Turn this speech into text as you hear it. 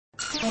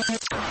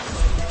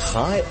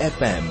Chai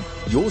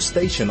FM, your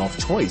station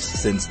of choice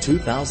since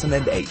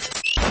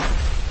 2008.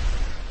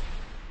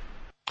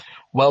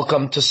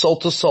 Welcome to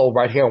Soul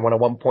right here on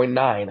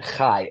 101.9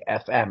 Chai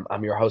FM.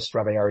 I'm your host,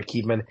 Rabbi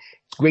Kievman.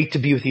 It's great to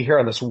be with you here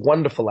on this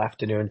wonderful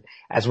afternoon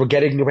as we're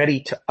getting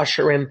ready to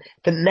usher in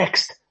the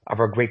next of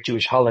our great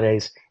Jewish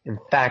holidays. In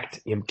fact,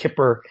 Yom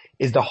Kippur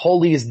is the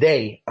holiest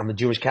day on the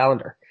Jewish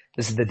calendar.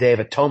 This is the Day of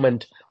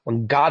Atonement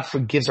when God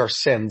forgives our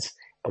sins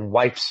and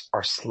wipes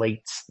our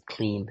slates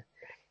clean.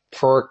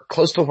 For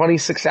close to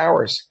 26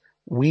 hours,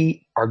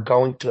 we are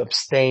going to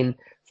abstain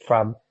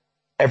from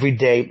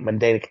everyday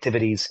mundane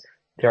activities.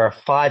 There are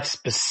 5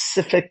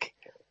 specific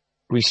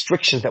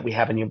restrictions that we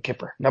have in Yom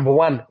Kippur. Number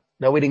 1,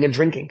 no eating and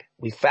drinking.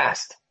 We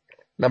fast.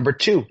 Number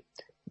 2,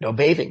 no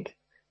bathing.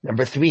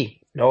 Number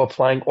 3, no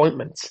applying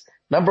ointments.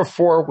 Number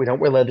 4, we don't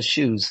wear leather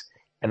shoes.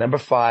 And number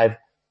 5,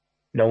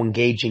 no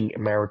engaging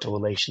in marital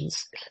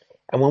relations.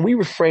 And when we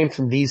refrain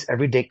from these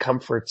everyday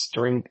comforts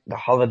during the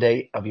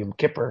holiday of Yom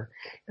Kippur,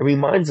 it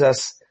reminds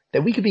us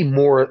that we could be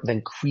more than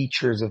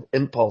creatures of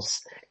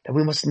impulse, that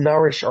we must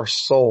nourish our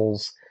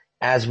souls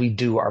as we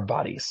do our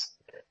bodies.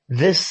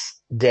 This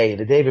day,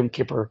 the day of Yom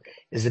Kippur,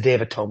 is the Day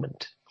of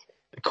Atonement.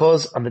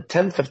 Because on the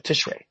 10th of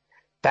Tishrei,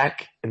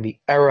 back in the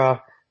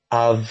era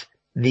of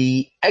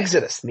the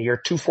Exodus, in the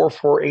year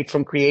 2448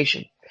 from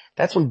creation,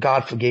 that's when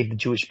God forgave the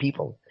Jewish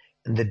people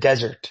in the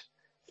desert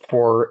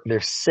for their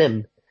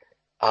sin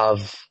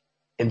of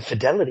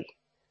infidelity,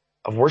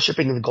 of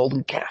worshiping the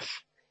golden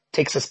calf.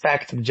 Takes us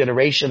back to the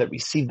generation that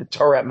received the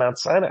Torah at Mount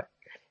Sinai.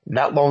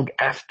 Not long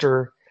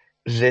after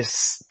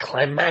this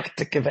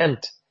climactic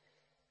event,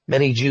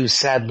 many Jews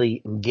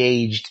sadly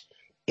engaged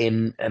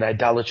in an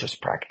idolatrous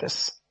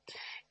practice.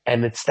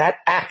 And it's that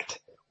act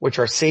which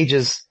our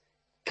sages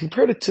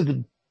compared it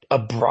to a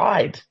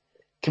bride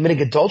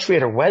committing adultery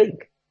at her wedding,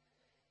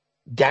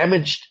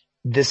 damaged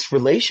this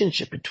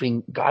relationship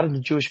between God and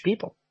the Jewish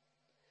people.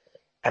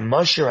 And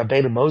Moshe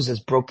Rabbeinu Moses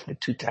broke the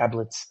 2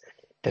 tablets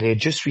that he had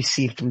just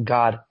received from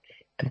God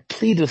and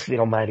pleaded with the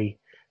Almighty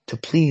to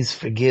please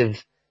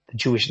forgive the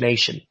Jewish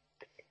nation.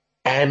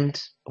 And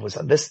it was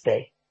on this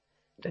day,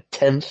 the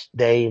 10th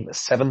day in the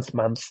 7th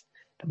month,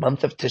 the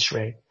month of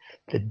Tishrei,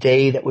 the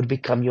day that would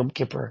become Yom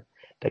Kippur,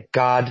 that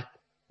God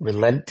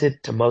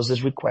relented to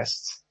Moses'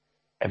 requests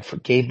and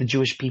forgave the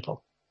Jewish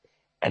people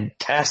and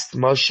tasked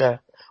Moshe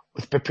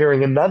with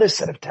preparing another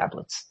set of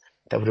tablets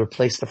that would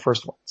replace the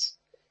first ones.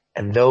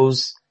 And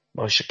those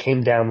Moshe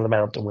came down the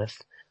mountain with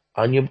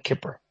on Yom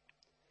Kippur.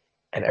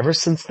 And ever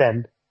since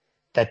then,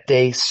 that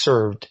day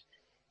served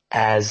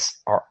as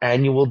our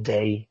annual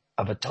Day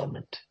of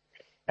Atonement.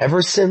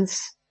 Ever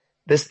since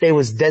this day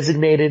was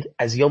designated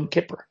as Yom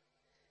Kippur,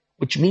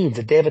 which means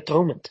a Day of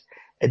Atonement,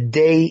 a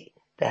day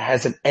that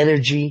has an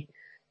energy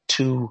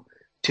to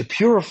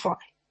purify,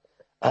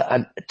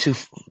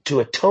 to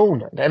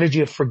atone, an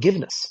energy of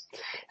forgiveness.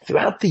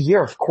 Throughout the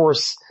year, of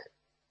course,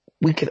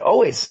 we can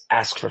always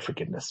ask for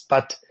forgiveness,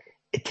 but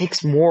it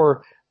takes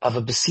more of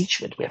a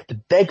beseechment. We have to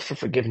beg for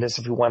forgiveness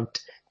if we want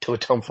to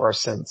atone for our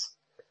sins.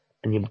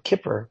 And Yom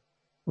Kippur,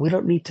 we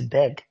don't need to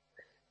beg.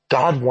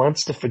 God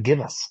wants to forgive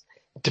us,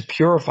 to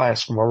purify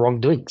us from our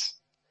wrongdoings.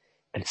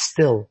 And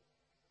still,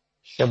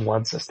 Hashem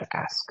wants us to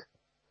ask.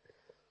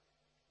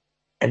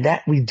 And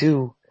that we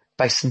do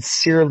by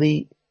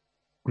sincerely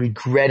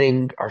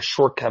regretting our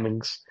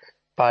shortcomings,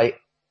 by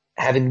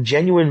having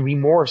genuine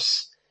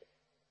remorse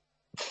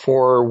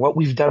for what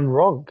we've done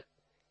wrong,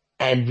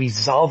 and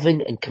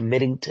resolving and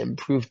committing to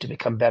improve, to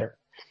become better.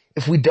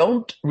 If we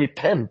don't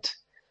repent,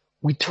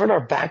 we turn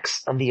our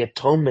backs on the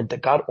atonement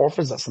that God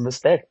offers us on this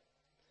day.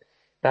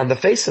 Now, on the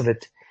face of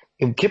it,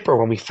 Yom Kippur,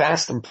 when we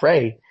fast and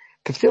pray,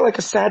 can feel like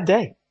a sad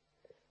day.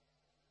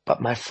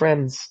 But my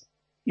friends,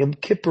 Yom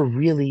Kippur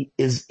really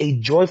is a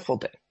joyful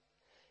day.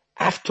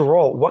 After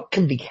all, what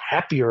can be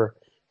happier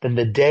than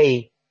the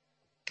day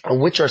on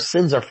which our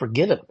sins are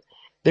forgiven?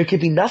 There can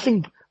be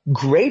nothing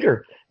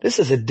greater. This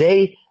is a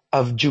day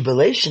of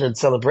jubilation and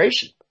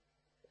celebration.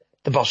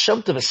 The Baal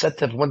Shem Tov is said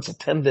to have once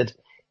attended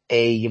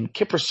a Yom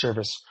Kippur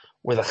service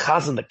where the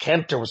Chazan, the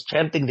cantor, was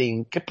chanting the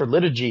Yom Kippur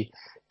liturgy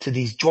to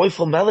these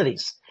joyful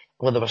melodies.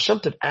 And when the Baal Shem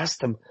Tov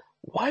asked him,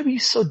 "Why were you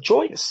so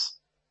joyous?"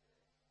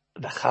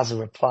 the Chazan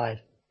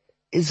replied,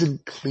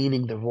 "Isn't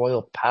cleaning the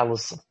royal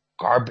palace of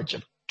garbage,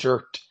 of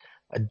dirt,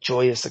 a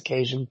joyous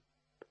occasion?"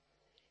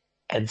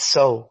 And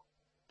so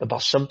the Baal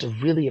Shem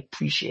Tov really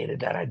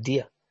appreciated that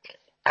idea.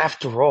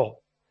 After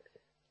all,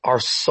 our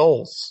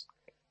souls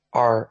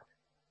are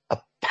a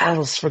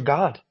palace for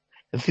God.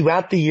 And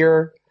throughout the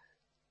year,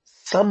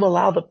 some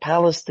allow the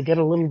palace to get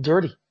a little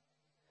dirty.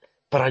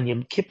 But on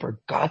Yom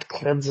Kippur, God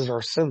cleanses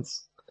our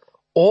sins.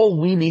 All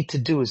we need to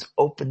do is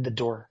open the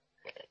door.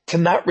 To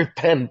not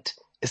repent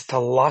is to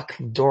lock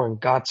the door in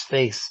God's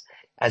face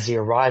as he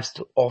arrives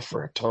to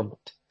offer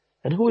atonement.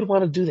 And who would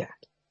want to do that?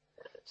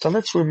 So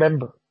let's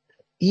remember,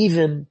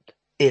 even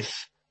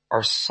if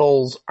our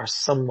souls are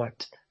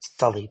somewhat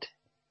sullied,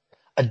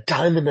 a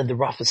diamond in the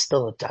rough is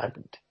still a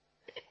diamond.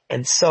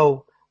 And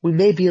so we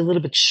may be a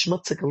little bit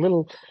schmutzig, a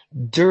little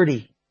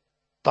dirty,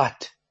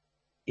 but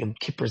Yom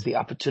Kippur is the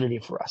opportunity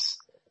for us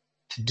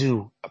to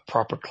do a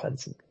proper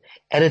cleansing.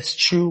 And it's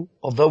true,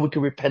 although we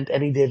can repent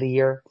any day of the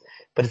year,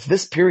 but it's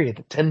this period,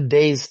 the 10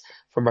 days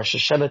from Rosh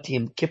Hashanah to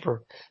Yom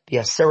Kippur, the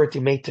Aseret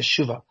Yemei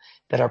Teshuvah,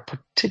 that are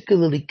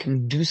particularly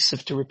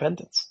conducive to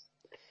repentance.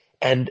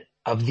 And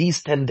of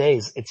these 10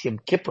 days, it's Yom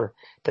Kippur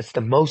that's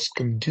the most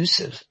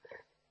conducive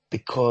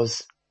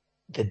because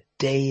the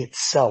day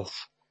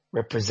itself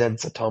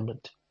represents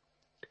atonement.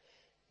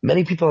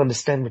 Many people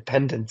understand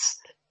repentance.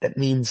 That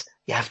means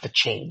you have to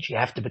change. You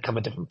have to become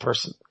a different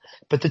person.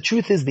 But the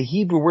truth is the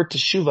Hebrew word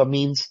teshuvah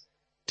means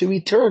to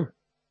return.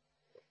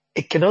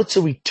 It can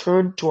also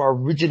return to our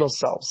original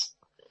selves.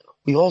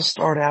 We all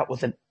start out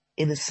with an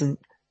innocent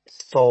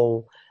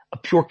soul, a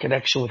pure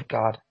connection with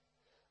God.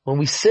 When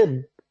we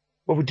sin,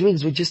 what we're doing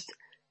is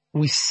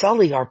we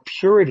sully our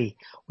purity.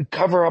 We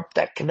cover up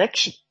that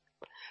connection.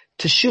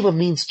 Teshuvah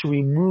means to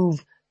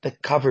remove the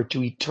cover,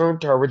 to return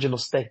to our original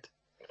state.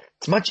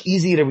 It's much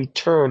easier to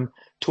return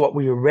to what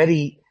we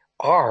already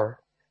are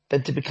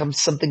than to become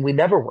something we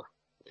never were.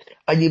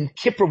 On Yom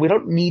Kippur, we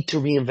don't need to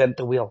reinvent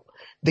the wheel.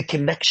 The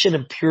connection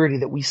and purity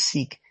that we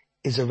seek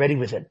is already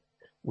within.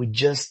 We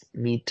just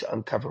need to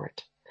uncover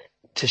it.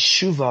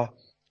 Teshuvah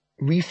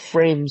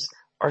reframes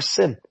our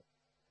sin.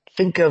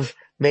 Think of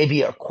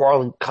maybe a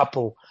quarreling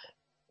couple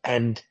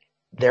and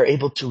they're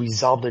able to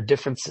resolve their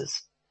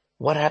differences.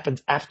 What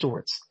happens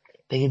afterwards?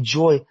 They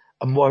enjoy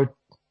a more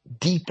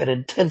deep and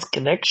intense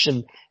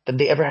connection than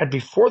they ever had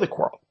before the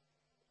quarrel.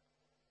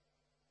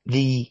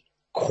 The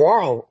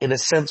quarrel, in a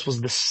sense,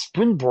 was the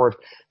springboard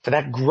for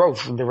that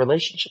growth in the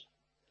relationship.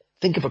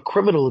 Think of a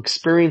criminal who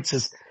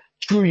experiences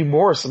true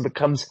remorse and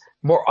becomes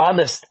more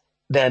honest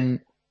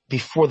than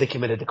before they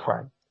committed the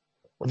crime.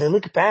 When they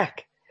look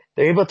back,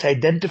 they're able to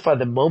identify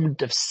the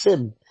moment of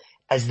sin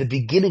as the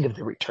beginning of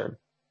the return.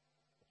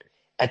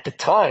 At the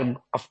time,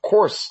 of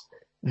course,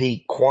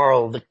 the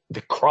quarrel,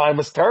 the crime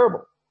was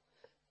terrible.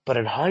 But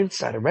in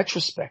hindsight, in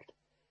retrospect,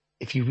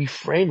 if you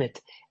reframe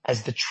it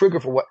as the trigger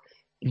for what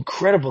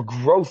incredible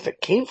growth that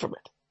came from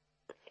it.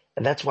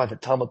 And that's why the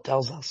Talmud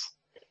tells us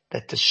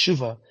that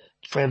teshuvah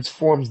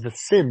transforms the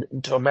sin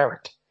into a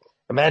merit.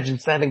 Imagine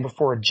standing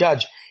before a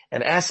judge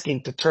and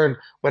asking to turn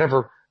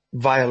whatever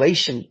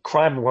violation,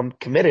 crime one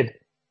committed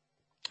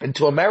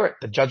into a merit.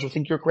 The judge will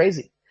think you're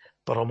crazy.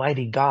 But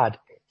Almighty God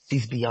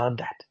sees beyond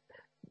that.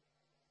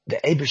 The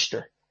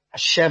Eibishter,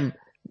 Hashem,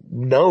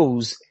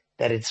 knows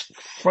that it's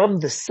from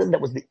the sin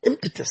that was the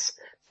impetus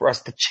for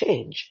us to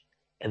change.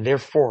 And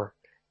therefore,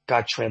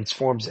 God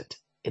transforms it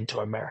into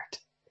a merit.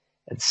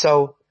 And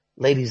so,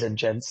 ladies and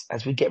gents,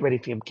 as we get ready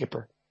for Yom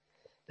Kippur,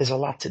 there's a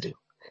lot to do.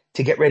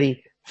 To get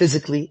ready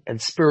physically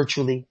and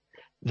spiritually,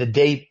 the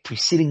day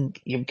preceding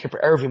Yom Kippur,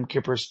 Erev Yom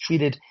Kippur, is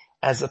treated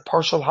as a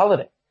partial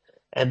holiday.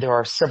 And there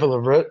are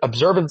several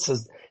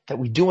observances that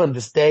we do on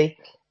this day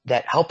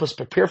that help us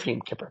prepare for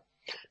Yom Kippur.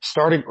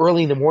 Starting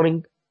early in the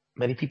morning,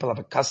 many people have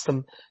a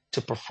custom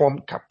to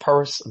perform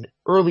kapparos in the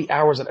early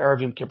hours of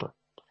Erev Yom Kippur.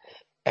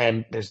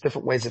 And there's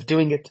different ways of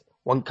doing it.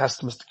 One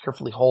custom is to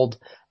carefully hold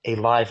a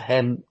live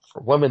hen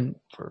for women,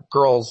 for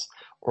girls,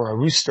 or a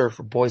rooster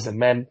for boys and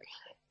men,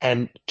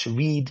 and to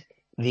read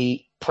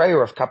the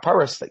prayer of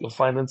kapparos that you'll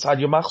find inside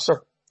your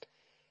machzor.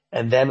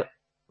 And then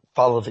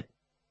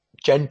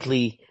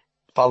gently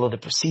follow the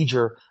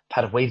procedure,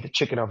 how to wave the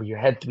chicken over your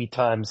head 3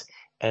 times,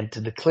 and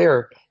to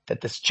declare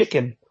that this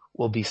chicken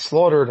will be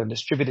slaughtered and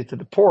distributed to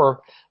the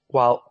poor,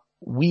 while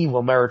we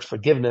will merit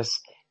forgiveness,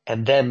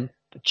 and then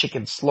the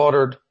chicken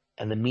slaughtered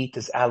and the meat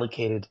is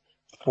allocated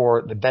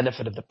for the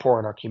benefit of the poor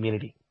in our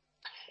community.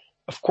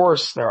 Of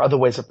course, there are other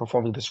ways of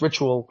performing this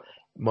ritual.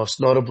 Most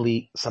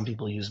notably, some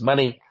people use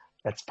money.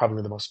 That's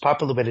probably the most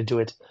popular way to do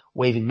it.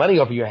 Waving money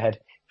over your head,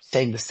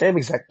 saying the same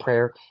exact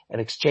prayer,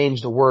 and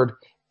exchange the word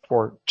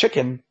for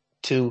chicken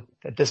to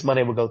that this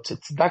money will go to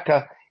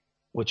tzedakah,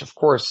 which of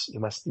course you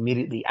must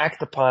immediately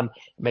act upon,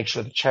 make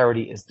sure the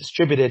charity is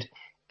distributed,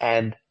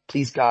 and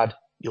please God,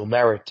 you'll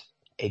merit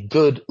a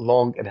good,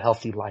 long, and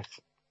healthy life.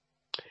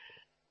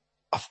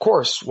 Of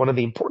course, one of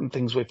the important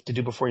things we have to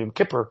do before Yom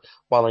Kippur,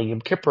 while on Yom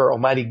Kippur,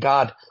 Almighty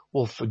God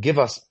will forgive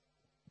us,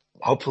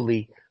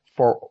 hopefully,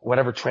 for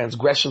whatever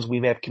transgressions we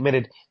may have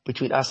committed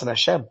between us and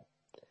Hashem.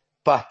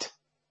 But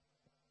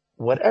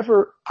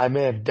whatever I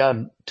may have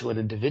done to an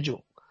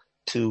individual,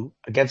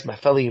 against my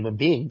fellow human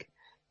being,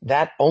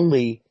 that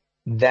only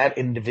that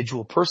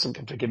individual person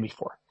can forgive me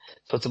for.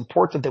 So it's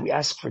important that we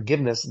ask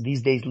forgiveness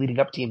these days leading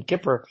up to Yom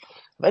Kippur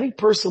of any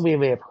person we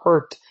may have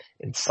hurt,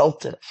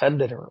 insulted,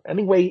 offended, or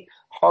any way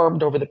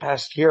harmed over the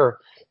past year,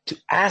 to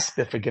ask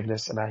their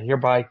forgiveness. And I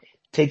hereby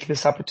take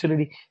this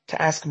opportunity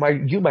to ask my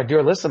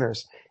dear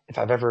listeners, if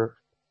I've ever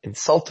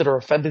insulted or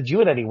offended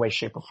you in any way,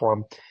 shape, or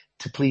form,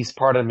 to please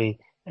pardon me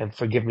and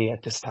forgive me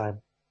at this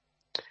time.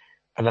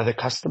 Another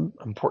custom,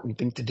 important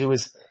thing to do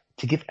is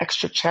to give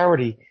extra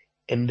charity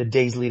in the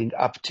days leading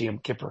up to Yom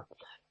Kippur.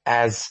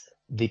 As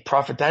the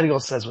prophet Daniel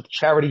says, with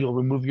charity you'll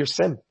remove your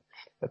sin.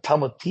 The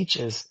Talmud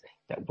teaches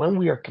that when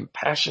we are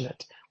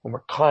compassionate, when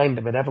we're kind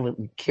and benevolent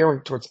and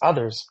caring towards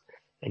others,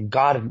 then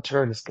God in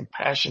turn is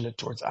compassionate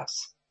towards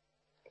us.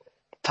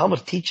 The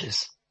Talmud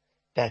teaches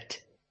that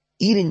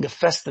eating a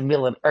festive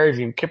meal on Erev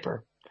Yom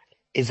Kippur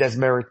is as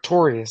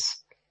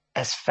meritorious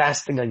as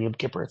fasting on Yom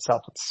Kippur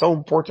itself. It's so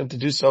important to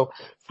do so.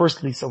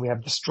 Firstly, so we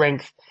have the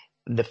strength,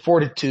 the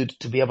fortitude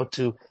to be able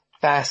to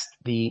fast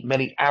the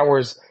many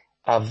hours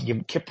of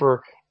Yom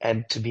Kippur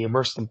and to be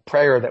immersed in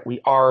prayer that we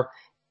are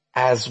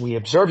as we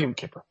observe Yom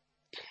Kippur.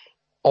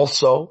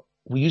 Also,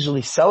 we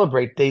usually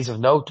celebrate days of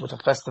note with a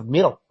festive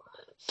meal.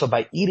 So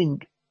by eating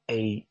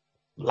a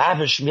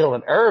lavish meal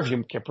on Erev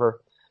Yom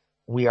Kippur,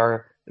 we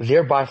are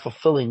thereby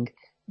fulfilling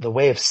the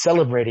way of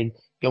celebrating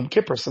Yom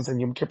Kippur. Since in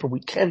Yom Kippur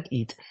we can't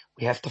eat,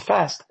 we have to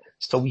fast.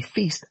 So we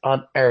feast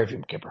on Erev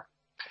Yom Kippur.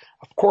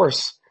 Of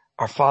course,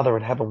 our Father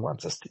in heaven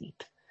wants us to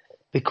eat.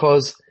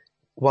 Because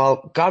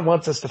while God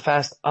wants us to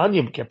fast on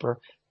Yom Kippur,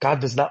 God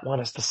does not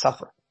want us to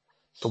suffer.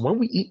 So when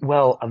we eat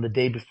well on the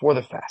day before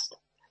the fast,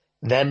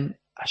 then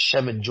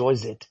Hashem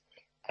enjoys it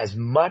as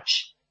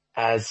much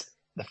as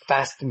the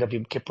fasting of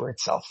Yom Kippur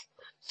itself.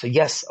 So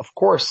yes, of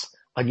course,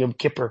 on Yom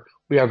Kippur,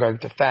 we are going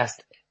to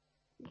fast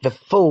the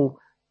full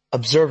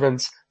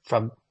observance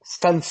from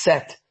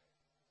sunset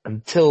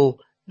until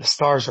the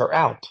stars are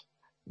out.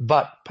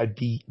 But by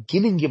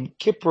beginning Yom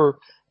Kippur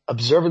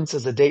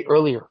observances a day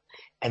earlier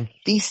and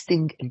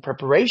feasting in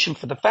preparation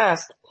for the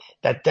fast,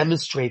 that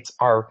demonstrates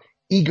our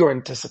eager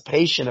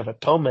anticipation of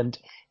atonement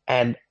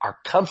and our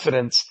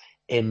confidence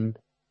in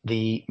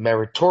the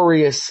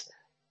meritorious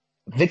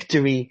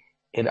victory,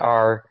 in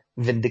our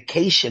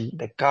vindication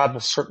that God will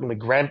certainly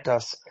grant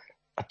us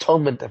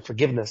atonement and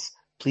forgiveness.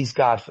 Please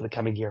God for the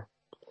coming year.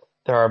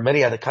 There are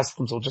many other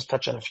customs. We'll just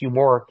touch on a few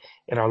more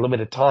in our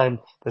limited time.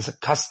 There's a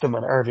custom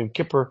on Erev Yom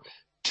Kippur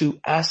to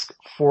ask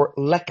for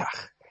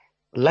lekach.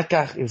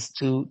 Lekach is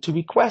to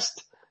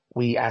request.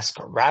 We ask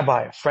a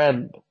rabbi, a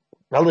friend,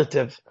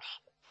 relative,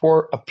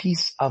 for a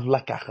piece of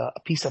lekach, a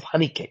piece of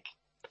honey cake,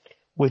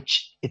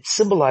 which it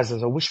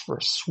symbolizes a wish for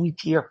a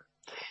sweet year.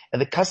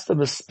 And the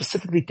custom is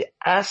specifically to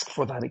ask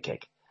for the honey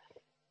cake.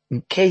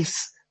 In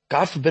case,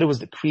 God forbid, it was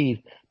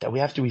decreed that we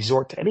have to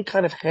resort to any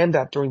kind of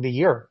handout during the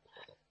year,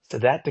 so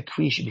that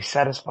decree should be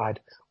satisfied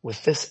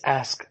with this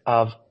ask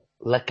of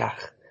lekach,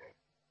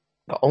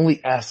 the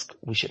only ask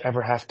we should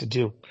ever have to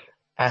do,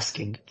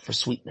 asking for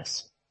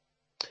sweetness.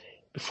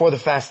 Before the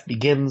fast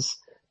begins,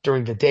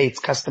 during the day, it's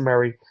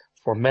customary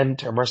for men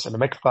to immerse in a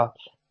mikvah.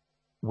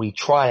 We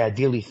try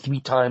ideally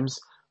 3 times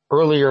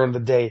earlier in the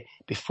day,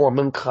 before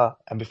mincha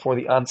and before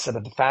the onset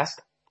of the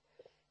fast.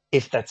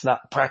 If that's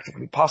not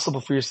practically possible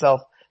for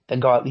yourself, then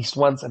go at least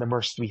once and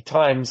immerse 3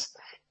 times.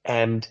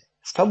 And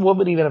some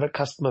women even have a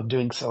custom of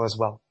doing so as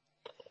well.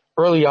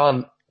 Early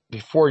on,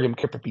 before Yom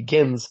Kippur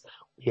begins,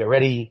 we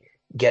already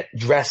get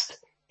dressed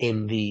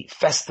in the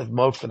festive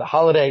mode for the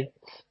holiday.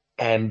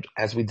 And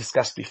as we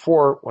discussed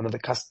before, one of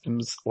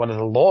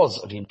the laws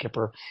of Yom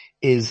Kippur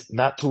is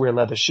not to wear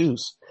leather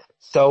shoes.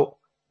 So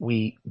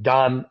we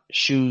don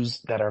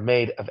shoes that are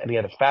made of any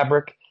other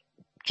fabric,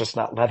 just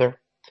not leather.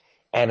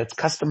 And it's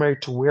customary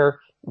to wear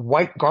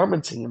white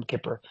garments in Yom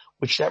Kippur,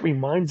 which that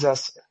reminds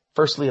us,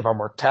 firstly, of our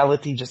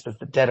mortality, just as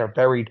the dead are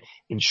buried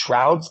in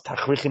shrouds,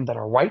 tachrichim that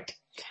are white.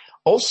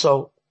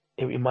 Also,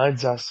 it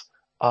reminds us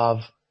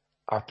of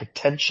our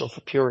potential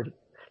for purity.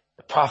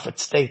 The prophet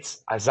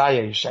states,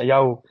 Isaiah,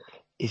 Yeshayahu,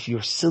 if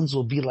your sins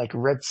will be like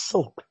red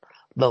silk,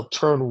 they'll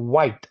turn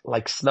white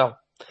like snow.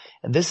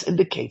 And this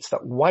indicates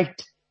that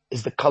white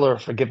is the color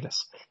of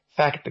forgiveness.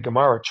 In fact, the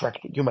Gemara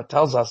Tractate Yuma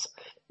tells us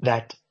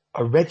that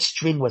a red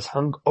string was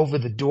hung over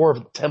the door of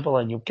the temple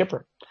on Yom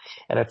Kippur.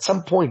 And at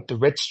some point, the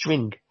red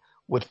string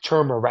would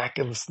turn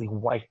miraculously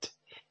white.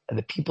 And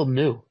the people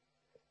knew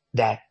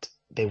that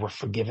they were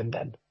forgiven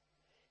then.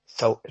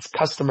 So it's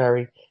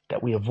customary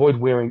that we avoid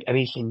wearing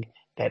anything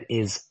that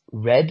is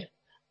red,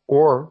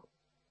 or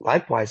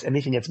likewise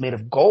anything that's made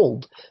of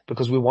gold,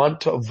 because we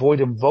want to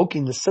avoid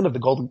invoking the sin of the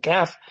golden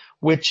calf,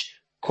 which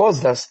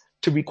caused us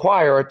to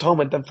require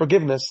atonement and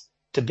forgiveness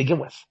to begin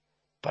with.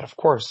 But of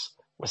course,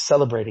 we're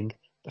celebrating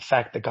the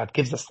fact that God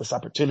gives us this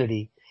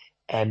opportunity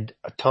and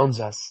atones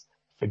us,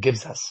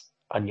 forgives us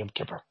on Yom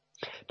Kippur.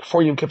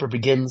 Before Yom Kippur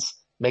begins,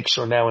 make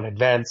sure now in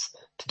advance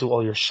to do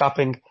all your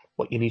shopping,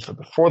 what you need for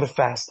before the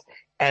fast,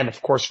 and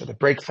of course for the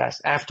break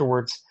fast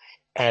afterwards.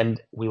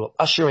 And we will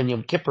usher in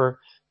Yom Kippur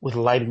with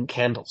lighting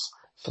candles.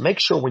 So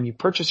make sure when you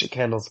purchase your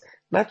candles,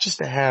 not just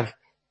to have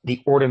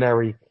the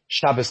ordinary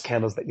Shabbos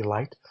candles that you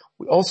light,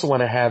 we also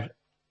want to have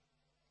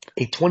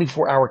a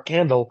 24-hour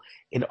candle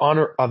in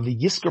honor of the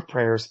Yizkor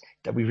prayers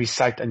that we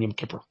recite on Yom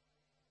Kippur.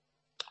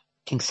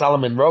 King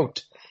Solomon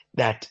wrote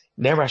that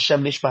Ner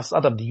Hashem Nishmas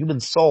Adam, the human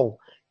soul,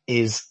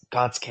 is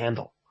God's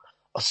candle.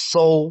 A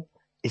soul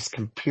is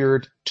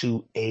compared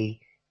to a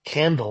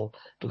candle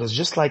because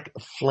just like a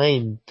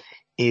flame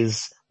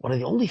is one of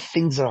the only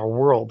things in our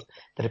world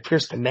that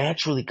appears to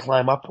naturally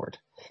climb upward,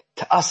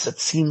 to us it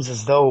seems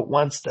as though it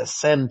wants to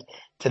ascend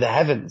to the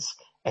heavens.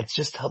 It's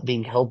just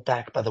being held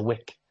back by the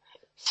wick.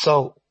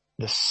 So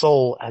the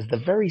soul has the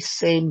very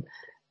same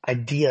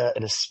idea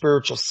in a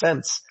spiritual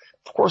sense.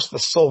 Of course, the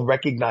soul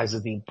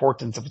recognizes the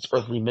importance of its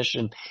earthly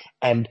mission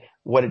and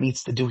what it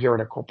needs to do here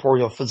in a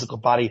corporeal physical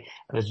body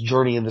and its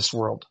journey in this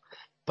world.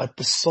 But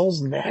the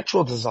soul's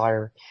natural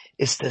desire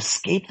is to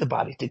escape the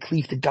body, to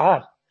cleave to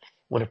God.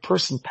 When a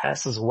person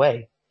passes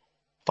away,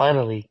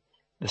 finally,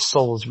 the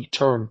soul is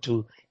returned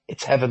to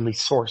its heavenly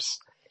source.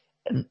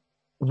 And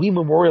we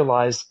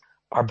memorialize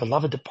our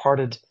beloved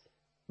departed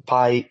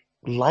by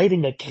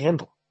lighting a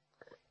candle.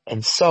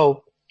 And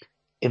so,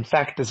 in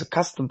fact, there's a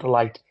custom to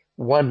light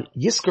one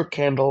Yizkor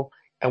candle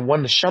and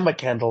one Neshama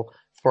candle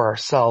for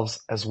ourselves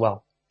as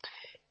well.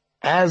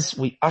 As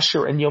we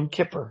usher in Yom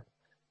Kippur,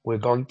 we're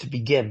going to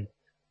begin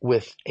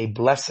with a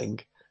blessing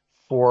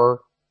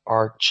for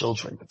our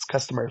children. It's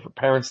customary for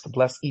parents to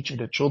bless each of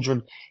their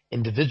children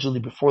individually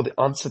before the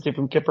onset of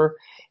Yom Kippur,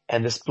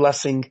 and this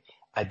blessing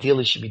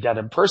ideally should be done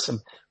in person.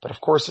 But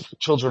of course, if the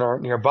children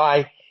aren't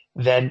nearby,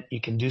 then you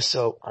can do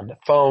so on the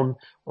phone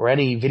or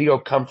any video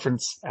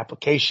conference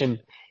application.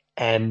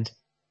 And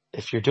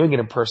if you're doing it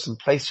in person,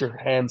 place your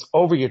hands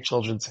over your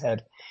children's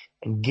head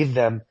and give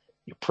them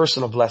your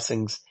personal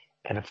blessings.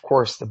 And of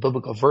course, the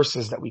biblical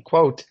verses that we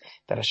quote,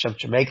 that Hashem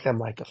should make them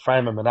like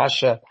Ephraim and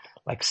Manasseh,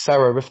 like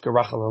Sarah, Rivka,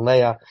 Rachel, and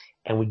Leah,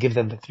 and we give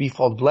them the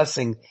threefold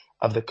blessing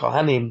of the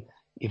Kohanim,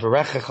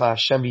 Yivarechecha,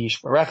 Hashem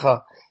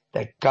Yishmerecha,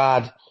 that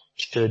God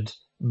should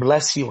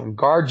bless you and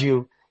guard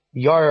you,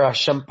 Yara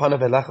Hashem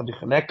Panav Elecha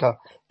V'Chaneka,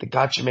 that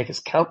God should make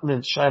His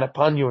countenance shine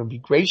upon you and be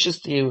gracious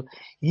to you,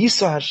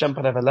 Yisa Hashem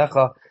Panav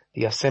Elecha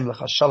V'Yasem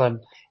Lecha Shalom,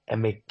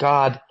 and may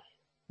God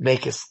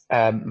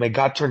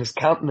turn His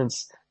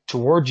countenance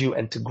toward you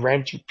and to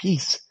grant you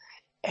peace.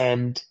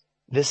 And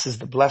this is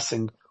the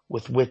blessing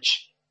with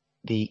which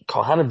the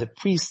Kohanim, the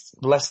priests,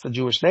 bless the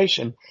Jewish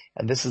nation,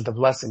 and this is the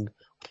blessing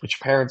with which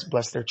parents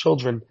bless their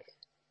children,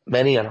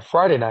 many on a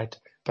Friday night,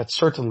 but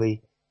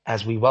certainly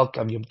as we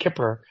welcome Yom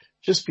Kippur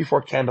just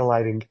before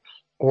candlelighting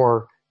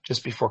or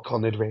just before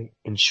Kol Nidre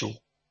in Shul.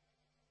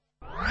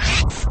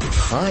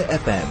 Chai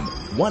FM,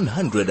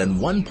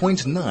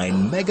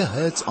 101.9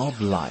 megahertz of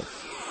life.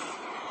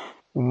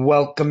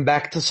 Welcome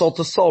back to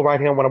Soul, right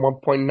here on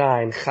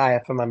 101.9 Chai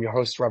FM. I'm your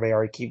host, Rabbi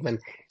Kievman.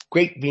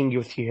 Great being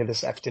with you here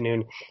this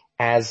afternoon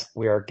as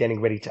we are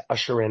getting ready to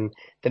usher in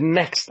the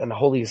next and the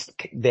holiest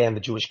day on the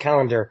Jewish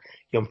calendar,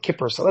 Yom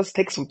Kippur. So let's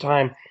take some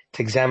time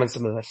to examine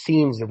some of the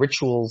themes, the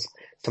rituals,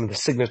 some of the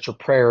signature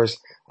prayers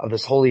of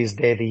this holiest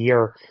day of the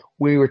year.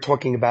 We were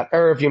talking about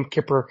Erev Yom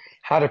Kippur,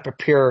 how to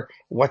prepare,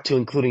 what to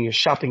include in your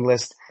shopping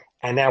list,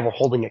 and now we're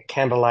holding a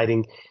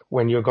candlelighting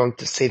when you're going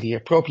to say the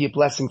appropriate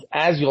blessings,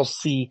 as you'll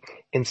see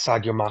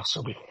inside your mouth.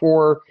 So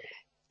before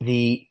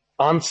the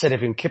onset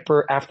of Yom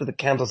Kippur, after the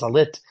candles are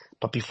lit,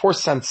 but before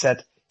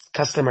sunset, it's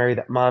customary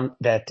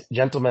that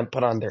gentlemen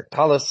put on their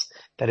talis.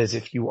 That is,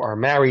 if you are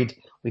married,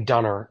 we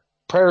don our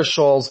prayer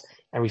shawls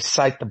and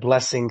recite the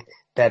blessing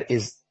that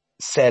is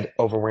said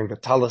over wearing the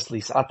talis,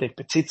 lisate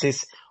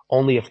petzitzis,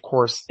 only of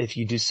course if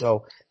you do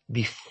so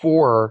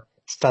before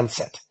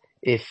sunset.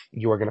 If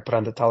you are going to put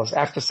on the talis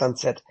after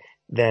sunset,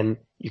 then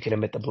you can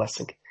emit the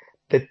blessing.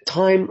 The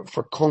time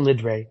for Kol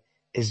Nidre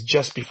is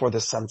just before the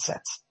sun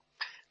sets.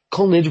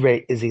 Kol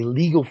Nidre is a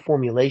legal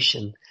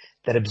formulation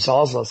that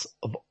absolves us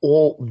of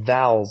all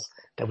vows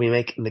that we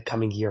make in the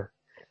coming year.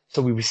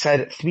 So we recite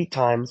it 3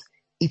 times,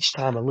 each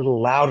time a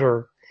little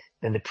louder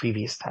than the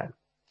previous time.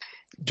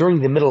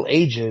 During the Middle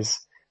Ages,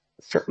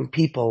 certain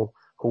people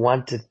who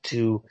wanted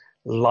to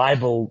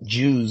libel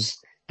Jews,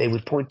 they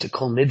would point to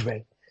Kol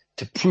Nidre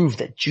to prove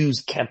that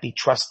Jews can't be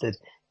trusted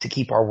to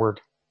keep our word.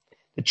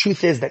 The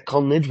truth is that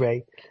Kol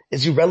Nidre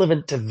is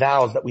irrelevant to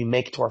vows that we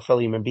make to our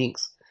fellow human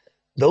beings.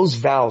 Those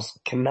vows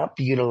cannot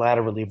be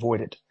unilaterally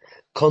avoided.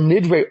 Kol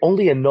Nidre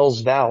only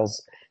annuls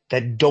vows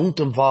that don't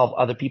involve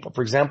other people.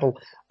 For example,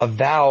 a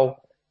vow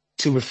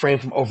to refrain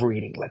from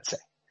overeating, let's say.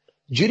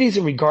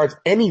 Judaism regards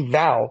any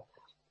vow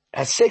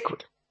as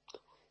sacred.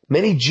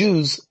 Many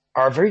Jews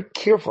are very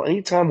careful.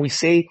 Anytime we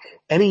say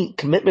any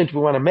commitment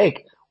we want to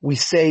make, we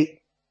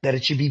say that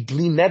it should be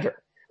bli neder.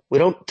 We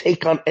don't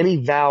take on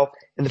any vow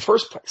in the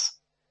first place.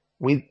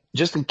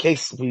 Just in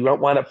case we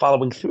don't wind up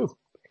following through.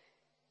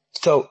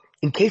 So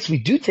in case we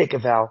do take a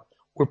vow,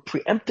 we're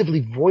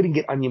preemptively voiding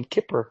it on Yom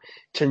Kippur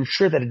to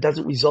ensure that it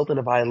doesn't result in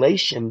a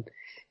violation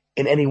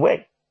in any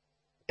way.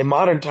 In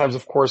modern times,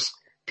 of course,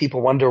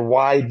 people wonder,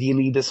 why do you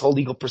need this whole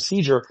legal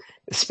procedure,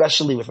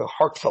 especially with a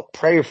heartfelt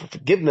prayer for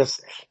forgiveness,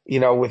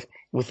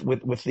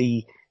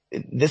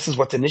 this is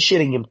what's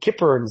initiating Yom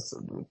Kippur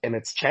and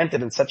it's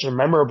chanted in such a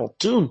memorable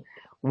tune.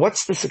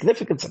 What's the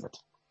significance of it?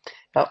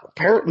 Now,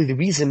 apparently the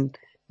reason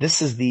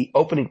this is the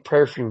opening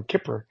prayer for Yom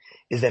Kippur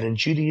is that in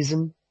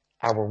Judaism,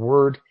 our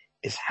word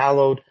is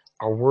hallowed,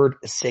 our word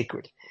is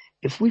sacred.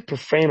 If we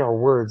profane our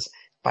words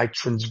by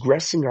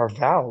transgressing our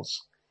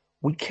vows,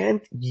 we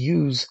can't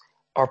use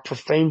our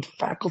profaned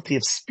faculty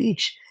of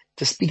speech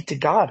to speak to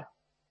God.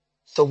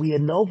 So we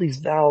annul these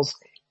vows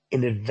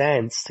in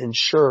advance to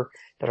ensure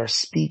that our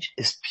speech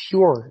is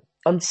pure,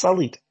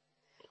 unsullied.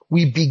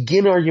 We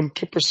begin our Yom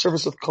Kippur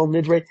service with Kol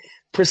Nidre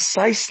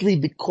precisely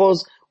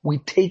because we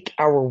take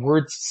our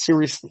words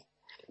seriously.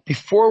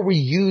 Before we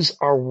use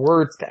our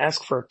words to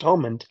ask for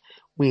atonement,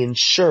 we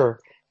ensure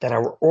that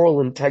our oral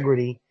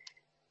integrity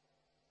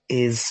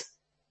is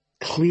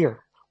clear.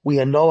 We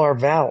annul our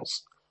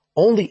vows.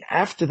 Only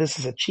after this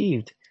is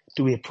achieved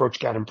do we approach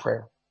God in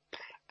prayer.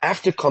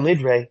 After Kol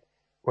Nidre,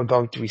 we're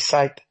going to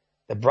recite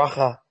the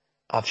bracha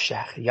of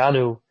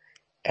Shehecheyanu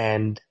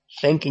and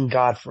thanking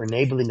God for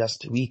enabling us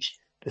to reach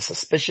this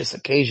auspicious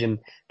occasion,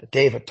 the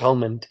Day of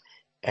Atonement.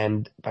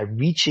 And by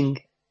reaching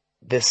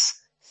this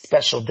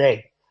special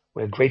day,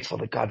 we're grateful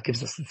that God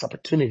gives us this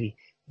opportunity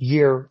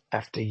year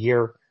after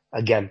year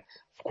again.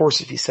 Of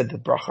course, if you said the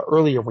bracha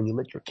earlier when you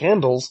lit your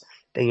candles,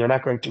 then you're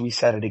not going to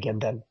recite it again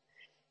then.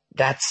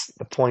 That's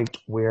the point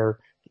where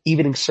the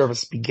evening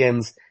service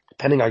begins,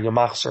 depending on your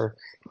machzor.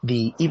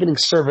 The evening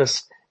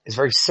service is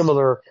very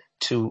similar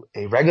to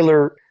a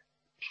regular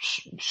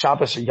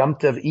Shabbos or Yom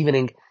Tov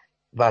evening,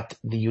 but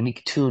the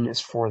unique tune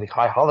is for the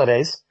high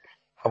holidays.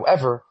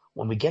 However,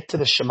 when we get to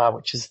the Shema,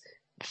 which is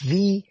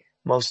the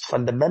most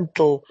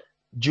fundamental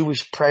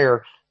Jewish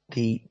prayer,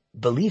 the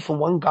belief in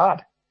one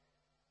God,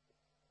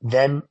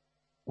 then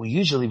we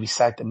usually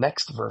recite the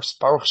next verse,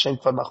 Baruch Shem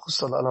Kvad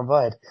Malchuso L'Olam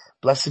Va'ed,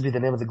 blessed be the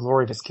name of the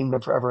glory of his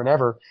kingdom forever and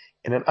ever,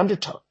 in an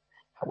undertone.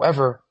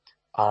 However,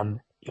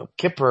 on Yom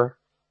Kippur,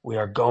 we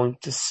are going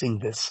to sing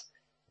this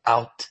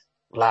out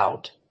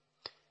loud.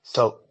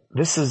 So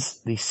this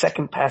is the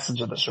second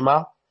passage of the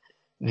Shema.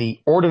 The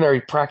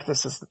ordinary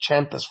practice is to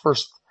chant this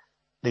first,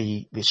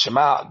 the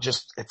Shema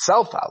just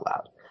itself out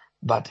loud.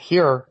 But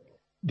here,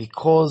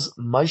 because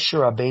Moshe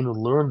Rabbeinu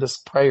learned this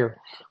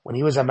prayer when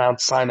he was at Mount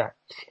Sinai,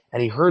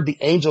 and he heard the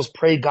angels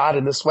pray God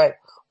in this way.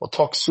 We'll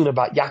talk soon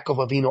about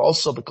Yaakov Avinu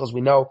also, because we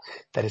know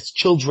that his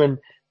children,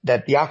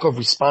 that Yaakov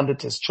responded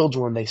to his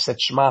children when they said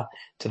Shema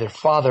to their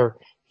father.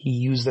 He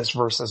used this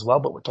verse as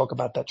well, but we'll talk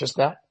about that just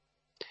now.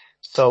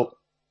 So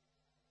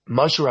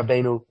Moshe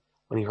Rabbeinu,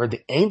 when he heard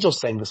the angels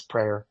saying this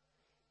prayer,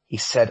 he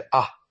said,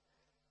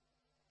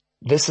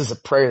 this is a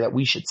prayer that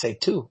we should say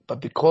too. But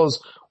because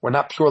we're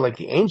not pure like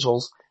the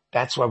angels,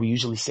 that's why we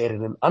usually say it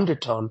in an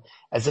undertone,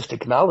 as if to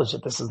acknowledge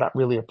that this is not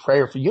really a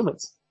prayer for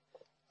humans.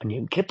 On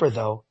Yom Kippur,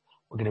 though,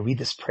 we're going to read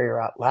this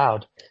prayer out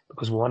loud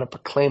because we want to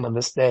proclaim on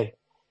this day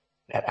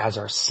that as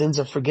our sins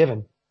are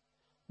forgiven,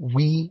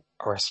 we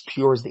are as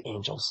pure as the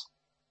angels.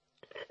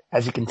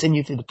 As we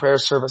continue through the prayer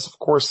service, of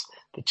course,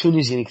 the tune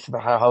is unique to the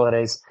high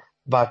holidays,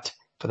 but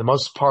for the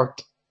most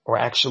part, or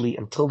actually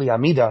until the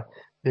Amidah,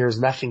 there's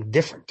nothing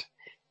different.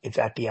 It's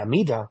at the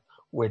Amidah,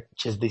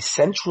 which is the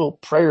central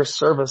prayer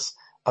service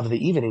of the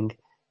evening,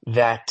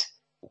 that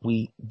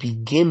we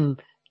begin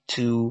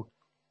to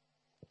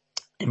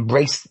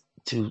embrace,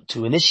 to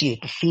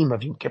initiate the theme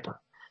of Yom Kippur.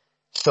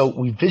 So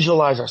we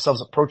visualize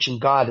ourselves approaching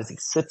God as he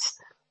sits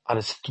on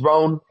his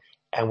throne,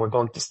 and we're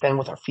going to stand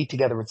with our feet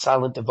together in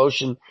silent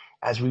devotion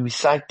as we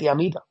recite the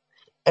Amidah.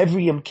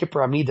 Every Yom Kippur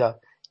Amidah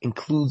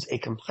includes a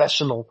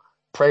confessional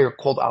prayer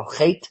called Al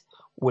Chet,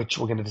 which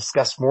we're going to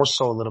discuss more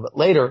so a little bit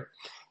later.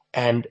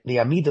 And the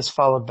Amidah is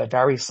followed by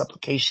various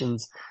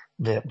supplications,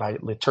 by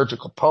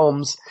liturgical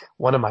poems.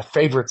 One of my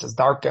favorites is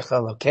Darkecha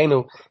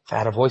Elokeinu. If I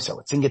had a voice, I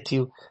would sing it to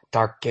you.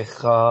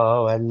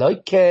 Darkecha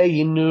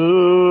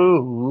Elokeinu,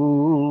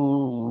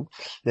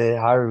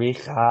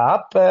 Leharich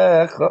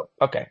Apecha.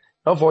 Okay,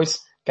 no voice.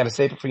 Got to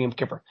save it for Yom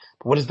Kippur.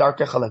 But what does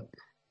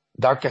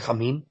Darkecha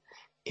mean?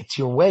 It's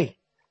your way.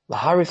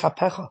 Laharich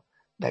Apecha.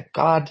 That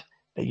God,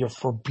 that you're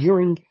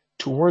forbearing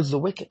towards the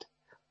wicked.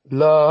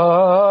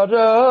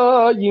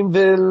 L'ra'im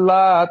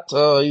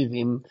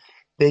v'la'toivim.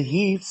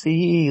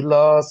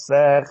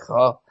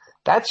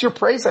 That's your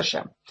praise,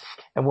 Hashem.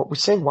 And what we're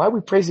saying, why are we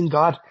praising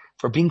God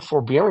for being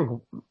forbearing?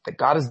 That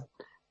God is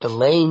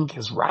delaying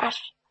his wrath?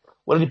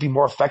 Wouldn't it be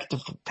more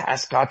effective to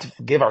ask God to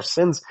forgive our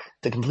sins,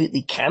 to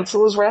completely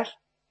cancel his wrath?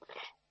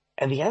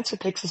 And the answer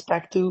takes us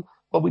back to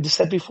what we just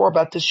said before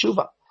about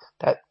teshuvah,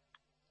 that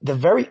the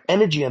very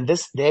energy on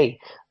this day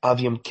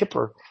of Yom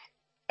Kippur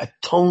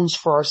atones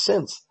for our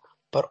sins,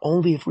 but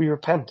only if we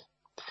repent.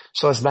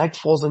 So as night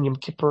falls on Yom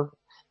Kippur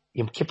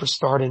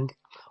starting,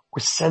 we're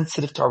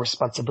sensitive to our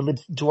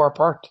responsibility to do our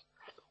part.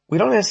 We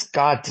don't ask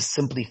God to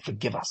simply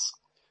forgive us.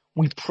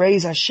 We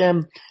praise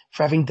Hashem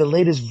for having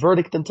delayed his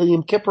verdict until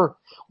Yom Kippur,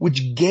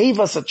 which gave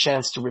us a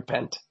chance to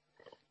repent.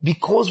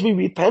 Because we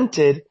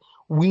repented,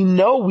 we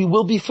know we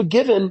will be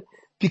forgiven,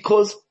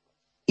 because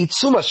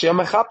Itzuma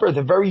Sheyam HaChaper,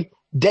 the very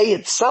day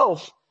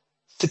itself,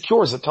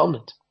 secures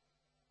atonement.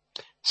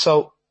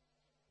 So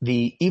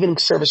the evening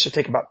service should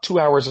take about 2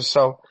 hours or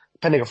so,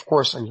 depending, of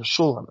course, on your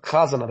shul, on the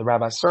chazan, on the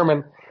rabbi's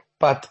sermon.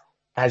 But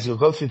as you'll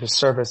go through the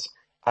service,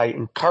 I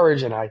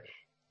encourage and I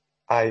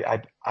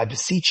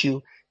beseech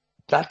you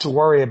not to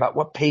worry about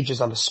what page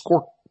is on the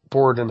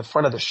scoreboard in the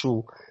front of the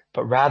shul,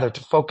 but rather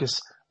to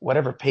focus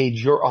whatever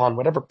page you're on,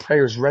 whatever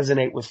prayers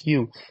resonate with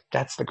you,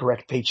 that's the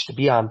correct page to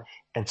be on,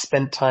 and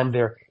spend time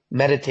there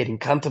meditating,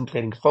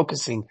 contemplating,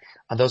 focusing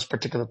on those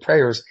particular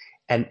prayers.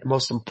 And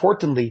most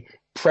importantly,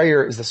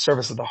 prayer is the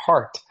service of the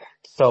heart.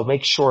 So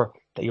make sure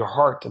that your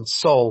heart and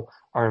soul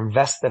are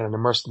invested and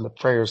immersed in the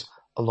prayers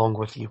along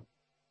with you.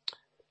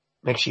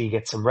 Make sure you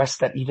get some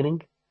rest that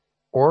evening,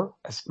 or,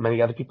 as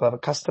many other people have a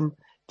custom,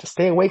 to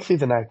stay awake through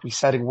the night,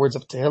 reciting words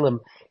of Tehillim,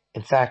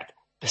 in fact,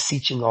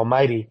 beseeching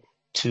Almighty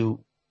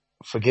to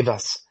forgive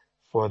us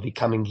for the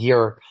coming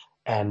year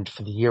and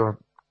for the year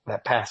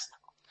that passed.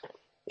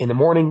 In the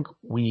morning,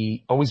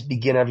 we always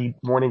begin every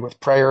morning with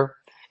prayer.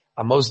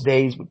 On most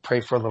days, we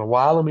pray for a little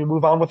while and we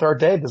move on with our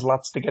day. There's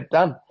lots to get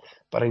done.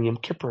 But on Yom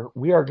Kippur,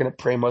 we are going to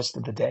pray most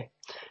of the day.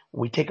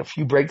 We take a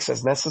few breaks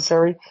as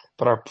necessary,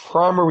 but our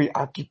primary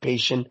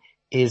occupation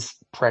is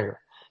prayer.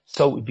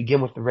 So we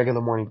begin with the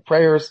regular morning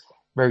prayers,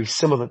 very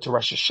similar to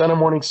Rosh Hashanah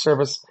morning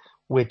service,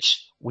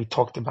 which we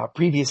talked about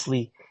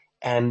previously.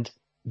 And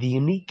the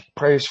unique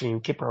prayers for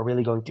Yom Kippur are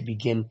really going to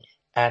begin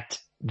at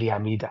the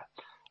Amidah.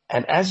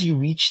 And as you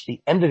reach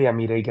the end of the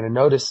Amidah, you're going to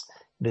notice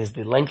there's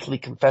the lengthy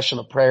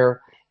confessional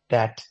prayer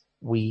that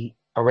we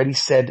already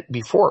said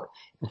before.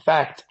 In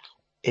fact,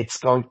 it's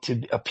going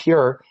to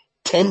appear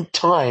 10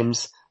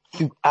 times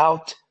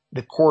throughout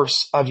the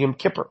course of Yom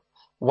Kippur.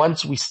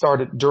 Once we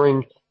started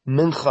during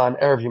Mincha and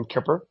Erev Yom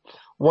Kippur.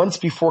 Once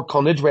before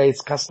Kol Nidrei,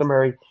 it's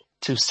customary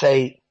to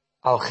say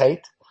Al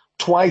Chet.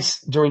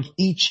 Twice during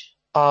each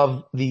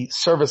of the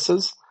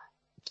services.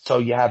 So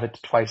you have it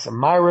twice in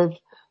Ma'ariv,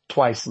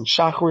 twice in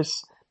Shacharis,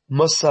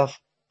 Musaf,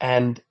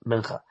 and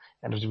Mincha.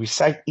 And as we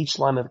recite each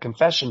line of the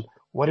confession,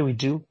 what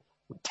do?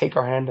 We take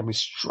our hand and we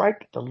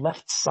strike the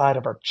left side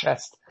of our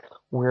chest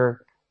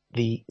where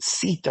the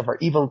seat of our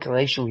evil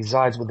inclination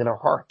resides within our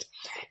heart.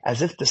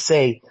 As if to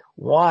say,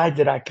 why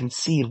did I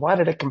concede? Why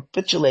did I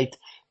capitulate?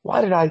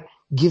 Why did I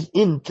give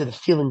in to the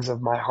feelings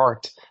of my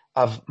heart,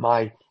 of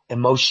my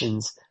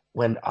emotions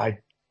when I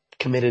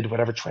committed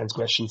whatever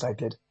transgressions I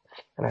did?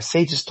 And our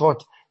sages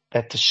taught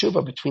that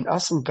teshuvah between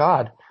us and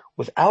God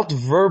without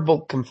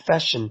verbal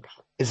confession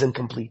is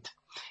incomplete.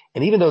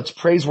 And even though it's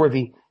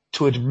praiseworthy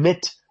to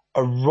admit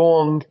a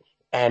wrong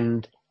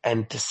and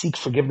to seek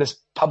forgiveness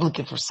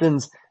publicly for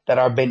sins that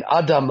are ben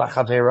adam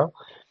lachavero,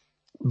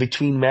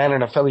 between man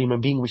and a fellow human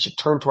being, we should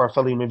turn to our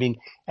fellow human being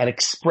and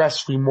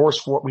express remorse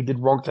for what we did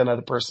wrong to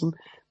another person.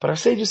 But our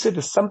sages said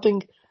there's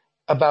something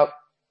about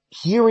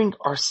hearing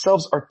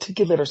ourselves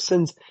articulate our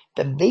sins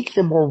that make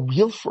them more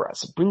real for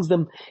us. It brings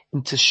them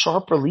into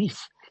sharp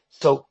relief.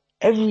 So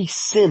every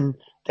sin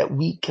that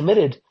we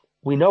committed,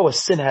 we know a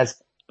sin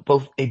has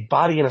both a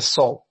body and a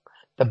soul.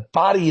 The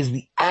body is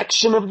the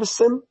action of the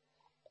sin,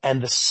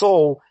 and the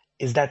soul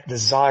is that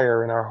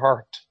desire in our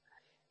heart.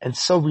 And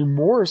so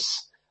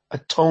remorse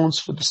atones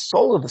for the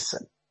soul of the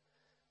sin,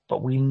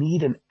 but we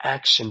need an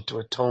action to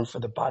atone for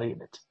the body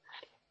of it.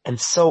 And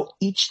so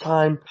each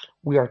time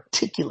we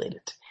articulate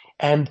it,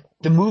 and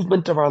the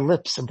movement of our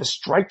lips and the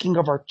striking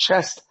of our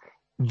chest,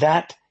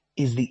 that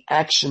is the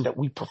action that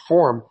we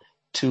perform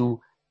to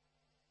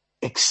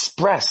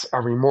express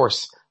our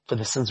remorse for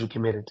the sins we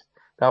committed.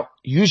 Now,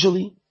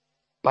 usually,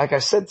 like I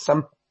said,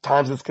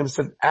 sometimes it's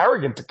considered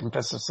arrogant to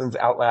confess our sins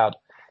out loud.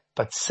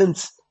 But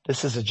since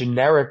this is a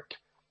generic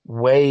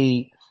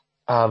way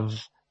of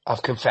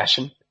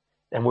confession,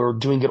 and we're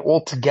doing it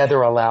all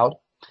together aloud,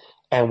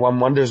 and one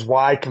wonders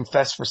why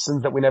confess for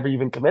sins that we never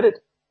even committed.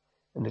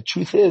 And the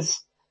truth is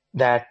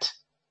that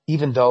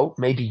even though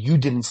maybe you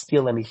didn't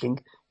steal anything,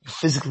 you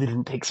physically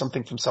didn't take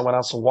something from someone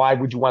else, so why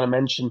would you want to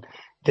mention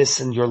this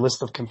in your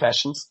list of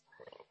confessions?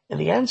 And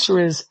the answer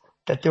is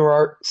that there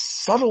are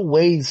subtle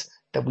ways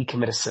that we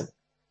commit a sin.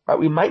 Right?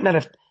 We might not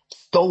have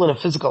stolen a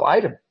physical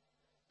item,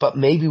 but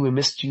maybe we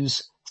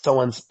misused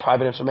someone's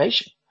private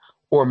information.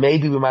 Or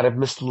maybe we might have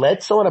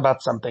misled someone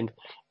about something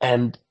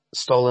and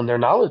stolen their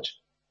knowledge.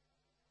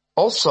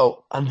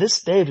 Also, on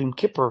this day of Yom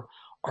Kippur,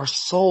 our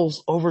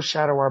souls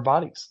overshadow our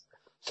bodies.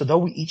 So though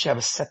we each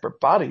have separate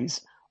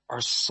bodies,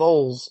 our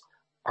souls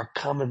are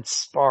common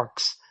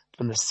sparks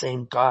from the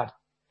same God.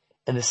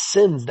 And the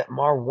sins that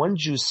mar one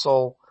Jew's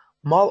soul,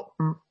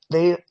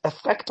 they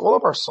affect all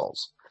of our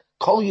souls.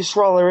 Kol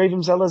Yisrael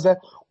Arevim Zelazeh,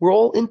 we're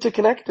all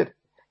interconnected.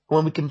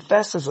 When we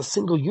confess as a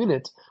single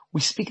unit, we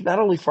speak not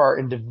only for our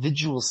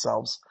individual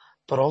selves,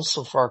 but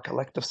also for our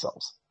collective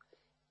selves.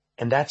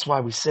 And that's why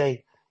we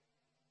say,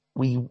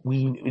 we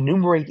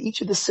enumerate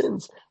each of the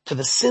sins for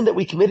the sin that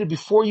we committed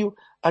before you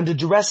under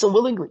duress and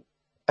willingly.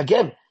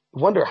 Again,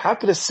 you wonder, how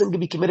could a sin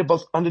be committed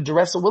both under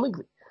duress and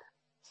willingly?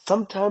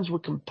 Sometimes we're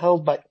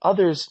compelled by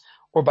others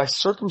or by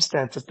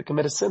circumstances to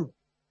commit a sin.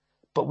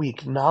 But we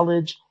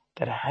acknowledge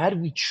that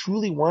had we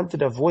truly wanted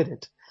to avoid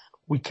it,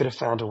 we could have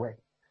found a way.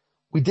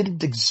 We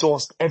didn't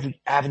exhaust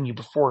every avenue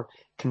before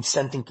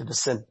consenting to the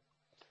sin.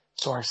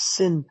 So our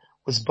sin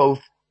was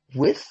both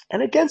with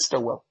and against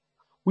our will.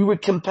 We were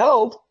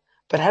compelled,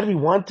 but had we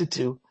wanted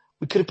to,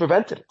 we could have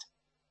prevented it.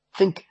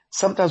 Think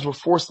sometimes we're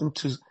forced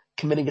into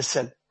committing a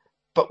sin.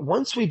 But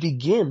once we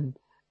begin,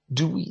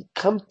 do we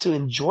come to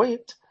enjoy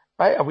it?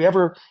 Right? Are we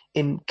ever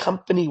in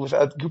company with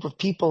a group of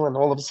people and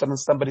all of a sudden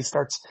somebody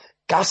starts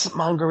gossip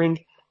mongering?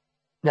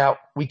 Now,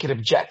 we could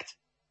object,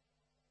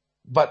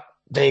 but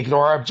they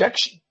ignore our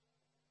objection.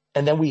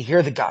 And then we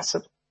hear the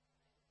gossip,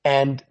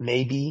 and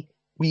maybe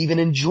we even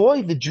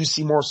enjoy the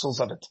juicy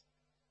morsels of it.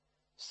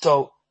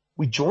 So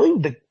we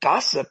joined the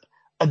gossip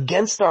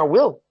against our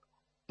will,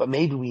 but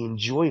maybe we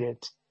enjoyed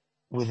it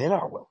within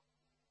our will.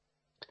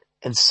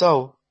 And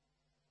so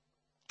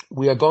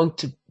we are going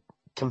to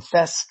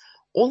confess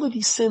all of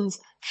these sins,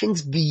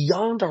 things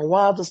beyond our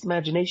wildest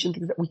imagination,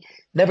 things that we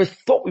never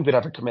thought we would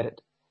ever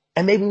committed.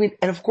 And maybe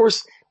and of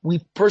course, we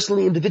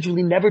personally,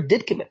 individually never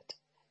did commit,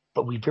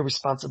 but we bear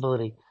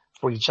responsibility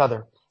for each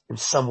other in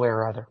some way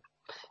or other.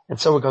 And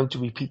so we're going to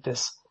repeat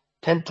this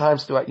 10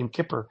 times throughout Yom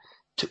Kippur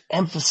to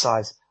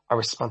emphasize our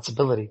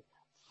responsibility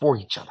for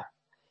each other.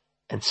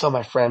 And so,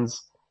 my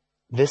friends,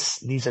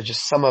 these are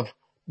just some of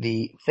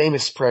the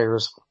famous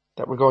prayers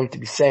that we're going to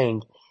be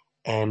saying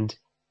and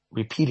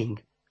repeating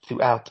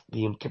throughout the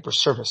Yom Kippur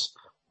service.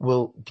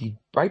 We'll be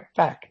right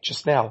back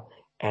just now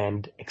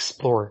and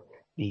explore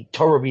the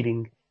Torah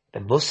reading, the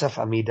Musaf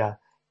Amida,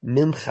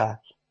 Mincha,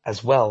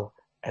 as well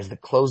as the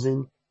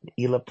closing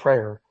Ne'ilah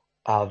prayer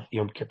of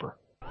Yom Kippur.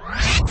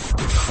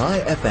 Chai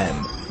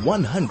FM,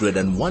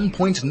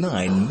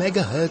 101.9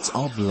 megahertz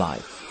of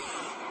life.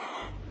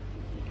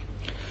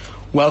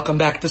 Welcome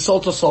back to Soul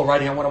to Soul, right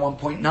here on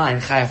 101.9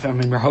 Chai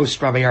FM. I'm your host,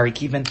 Rabbi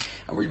Kievman,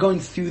 and we're going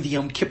through the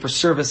Yom Kippur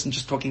service and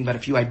just talking about a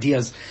few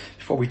ideas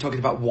before we talk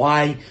about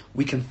why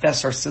we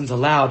confess our sins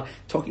aloud,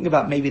 talking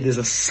about maybe there's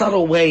a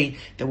subtle way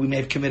that we may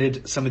have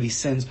committed some of these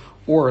sins,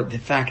 or the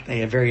fact,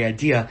 the very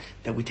idea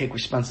that we take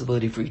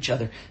responsibility for each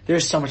other.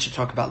 There's so much to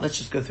talk about. Let's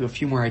just go through a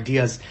few more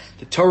ideas.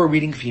 The Torah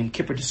reading for Yom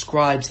Kippur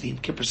describes the Yom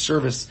Kippur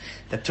service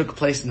that took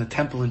place in the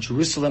temple in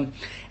Jerusalem,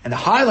 and the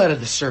highlight of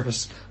the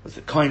service was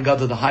the Kohen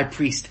Gadol, the high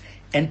priest,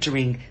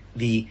 entering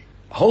the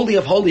Holy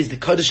of Holies, the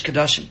Kodesh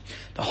Kodashim.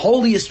 The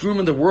holiest room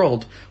in the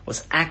world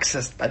was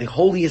accessed by the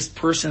holiest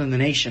person in the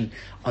nation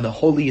on the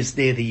holiest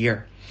day of the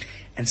year.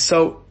 And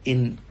so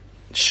in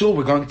Shul,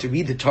 we're going to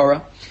read the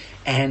Torah,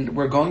 and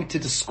we're going to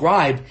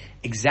describe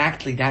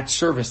exactly that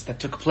service that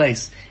took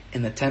place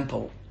in the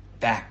temple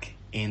back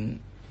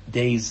in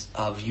days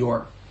of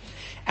yore.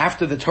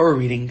 After the Torah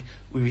reading,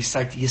 we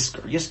recite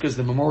Yizkor. Yizkor is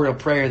the memorial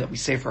prayer that we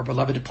say for our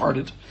beloved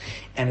departed,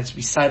 and it's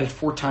recited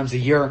 4 times a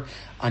year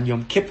on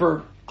Yom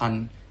Kippur,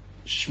 on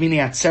Shmini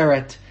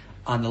Atzeret,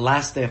 on the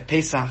last day of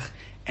Pesach,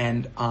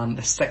 and on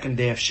the second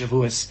day of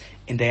Shavuos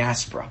in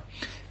diaspora.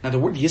 Now the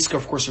word Yizkor,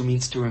 of course,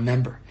 means to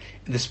remember.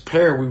 In this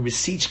prayer, we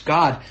beseech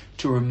God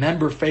to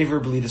remember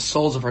favorably the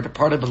souls of our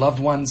departed beloved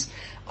ones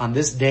on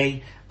this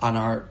day, on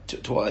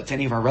to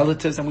any of our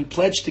relatives, and we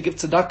pledge to give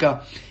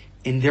tzedakah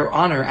in their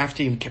honor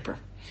after Yom Kippur.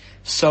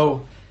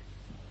 So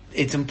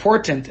it's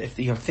important, if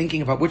you're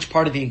thinking about which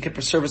part of the Yom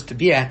Kippur service to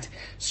be at,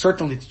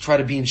 certainly to try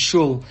to be in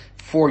Shul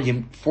for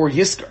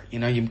Yizkor.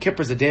 Yom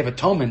Kippur is a day of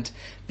atonement,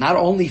 not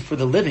only for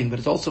the living, but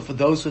it's also for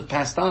those who have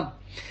passed on.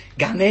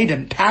 Gan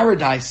Eden,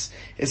 paradise,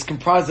 is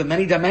comprised of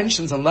many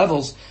dimensions and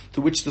levels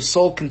to which the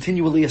soul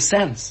continually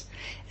ascends.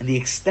 And the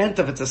extent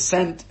of its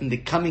ascent in the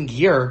coming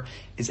year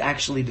is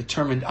actually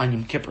determined on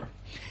Yom Kippur.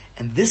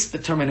 And this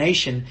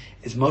determination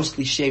is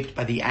mostly shaped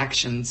by the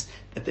actions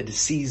that the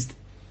deceased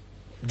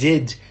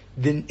did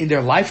in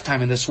their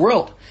lifetime in this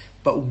world.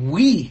 But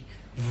we,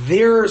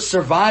 their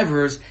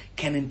survivors,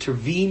 can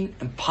intervene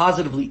and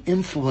positively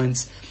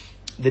influence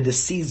the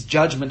deceased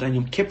judgment on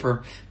Yom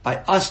Kippur by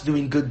us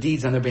doing good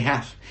deeds on their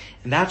behalf.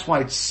 And that's why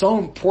it's so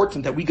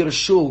important that we go to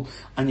Shul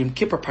on Yom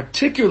Kippur,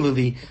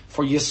 particularly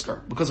for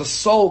Yizkor, because a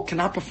soul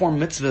cannot perform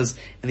mitzvahs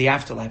in the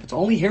afterlife. It's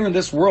only here in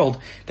this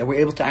world that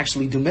we're able to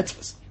actually do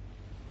mitzvahs.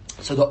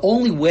 So the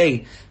only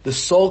way the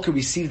soul could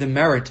receive the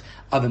merit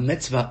of a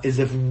mitzvah is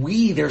if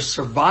we, their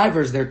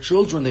survivors, their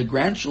children, their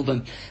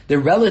grandchildren, their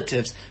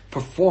relatives,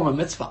 perform a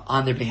mitzvah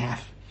on their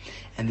behalf.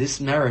 And this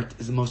merit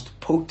is the most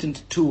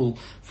potent tool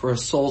for a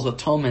soul's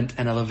atonement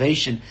and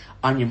elevation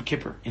on Yom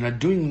Kippur.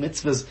 Doing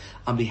mitzvahs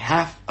on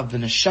behalf of the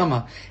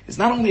neshama is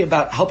not only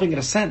about helping it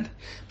ascend,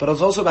 but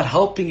it's also about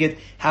helping it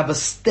have a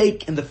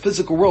stake in the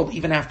physical world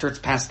even after it's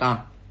passed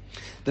on.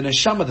 The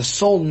neshama, the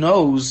soul,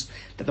 knows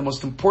that the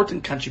most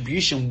important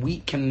contribution we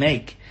can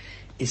make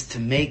is to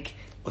make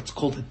what's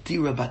called a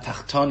dira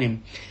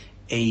batachtonim,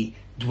 a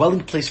dwelling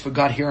place for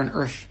God here on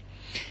earth.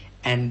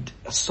 And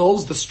a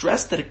soul's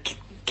distressed that it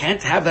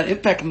can't have that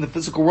impact in the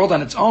physical world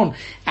on its own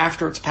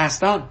after it's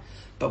passed on.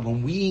 But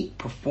when we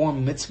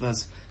perform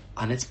mitzvahs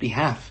on its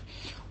behalf,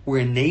 we're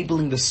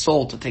enabling the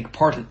soul to take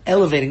part in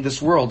elevating this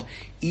world,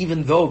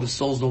 even though the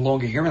soul is no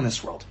longer here in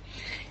this world.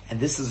 And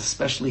this is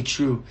especially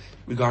true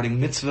regarding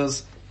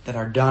mitzvahs that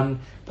are done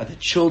by the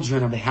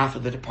children on behalf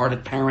of the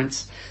departed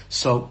parents.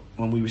 So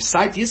when we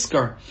recite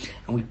Yizkor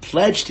and we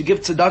pledge to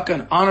give tzedakah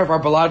in honor of our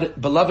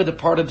beloved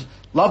departed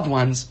loved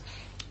ones,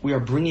 we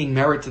are bringing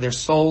merit to their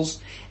souls,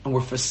 and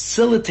we're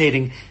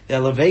facilitating the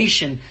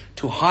elevation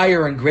to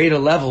higher and greater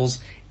levels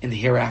in the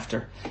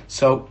hereafter.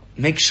 So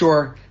make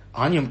sure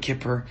on Yom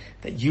Kippur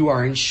that you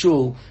are in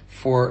Shul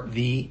for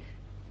the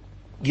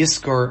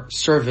Yizkor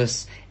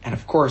service, and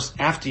of course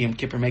after Yom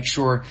Kippur make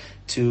sure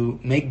to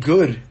make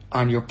good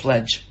on your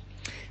pledge.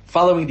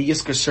 Following the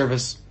Yizkor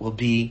service will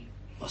be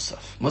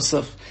Musaf.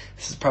 Musaf,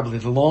 this is probably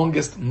the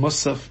longest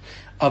Musaf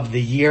of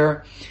the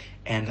year,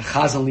 and the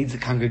Chazan leads the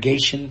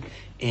congregation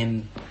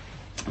in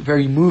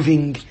very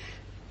moving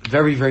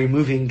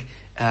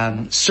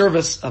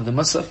service of the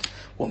Musaf.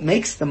 What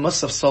makes the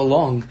Musaf so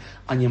long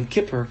on Yom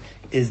Kippur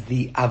is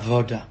the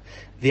Avoda.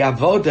 The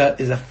Avoda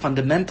is a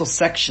fundamental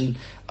section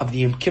of the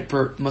Yom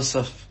Kippur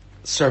Musaf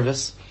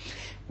service,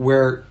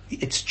 where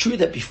it's true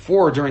that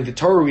before, during the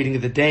Torah reading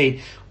of the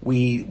day,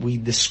 we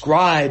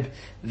describe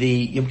the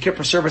Yom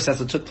Kippur service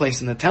as it took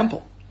place in the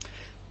temple.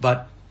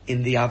 But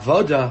in the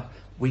Avodah,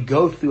 we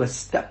go through a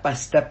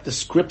step-by-step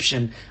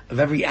description of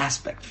every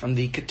aspect, from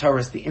the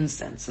Ketores, the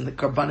incense, and the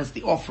Karbanos,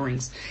 the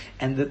offerings,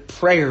 and the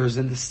prayers,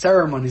 and the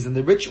ceremonies, and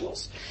the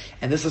rituals.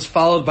 And this is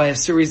followed by a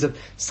series of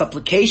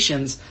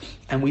supplications,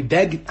 and we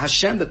beg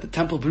Hashem that the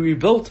temple be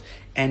rebuilt,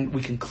 and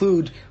we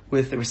conclude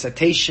with the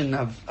recitation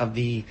of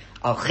the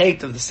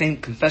Al-Chet, of the same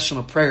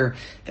confessional prayer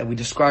that we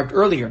described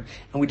earlier.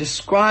 And we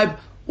describe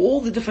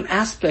all the different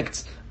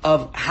aspects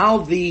of how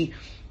the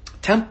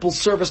temple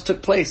service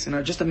took place.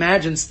 Just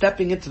imagine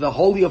stepping into the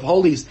Holy of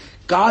Holies,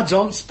 God's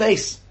own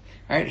space.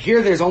 Right?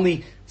 Here there's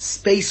only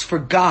space for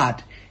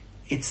God.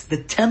 It's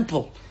the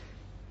temple.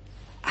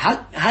 How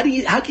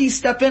can you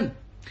step in?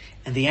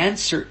 And the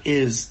answer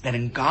is that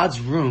in God's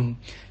room,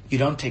 you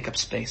don't take up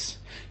space.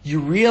 You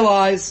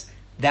realize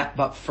that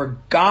but for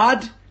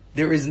God,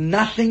 there is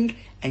nothing,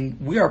 and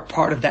we are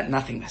part of that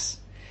nothingness.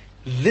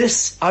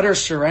 This utter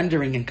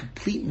surrendering and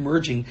complete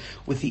merging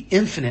with the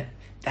infinite,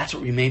 that's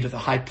what remained with the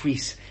high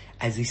priest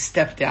as he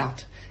stepped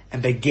out.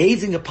 And by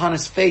gazing upon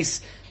his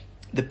face,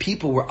 the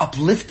people were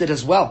uplifted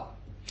as well.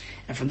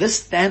 And from this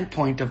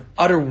standpoint of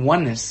utter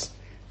oneness,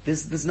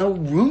 there's no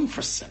room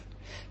for sin.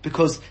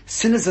 Because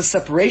sin is a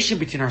separation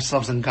between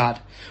ourselves and God.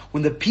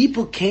 When the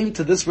people came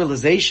to this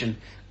realization,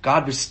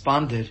 God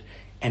responded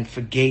and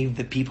forgave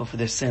the people for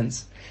their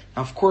sins.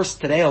 Now, of course,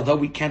 today, although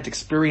we can't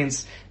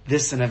experience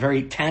this in a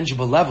very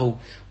tangible level,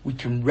 we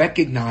can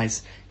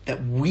recognize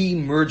that we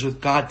merge with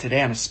God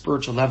today on a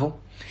spiritual level.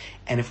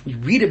 And if we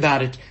read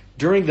about it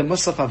during the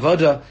Musaf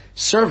Avodah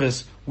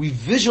service, we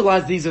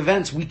visualize these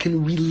events, we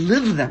can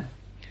relive them.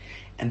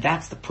 And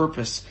that's the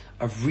purpose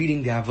of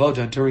reading the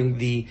Avodah during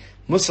the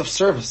Musaf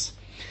service.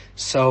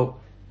 So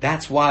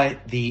that's why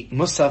the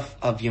Musaf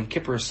of Yom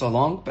Kippur is so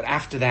long, but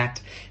after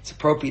that, it's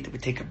appropriate that we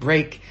take a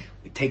break,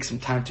 we take some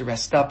time to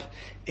rest up.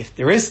 If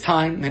there is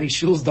time, many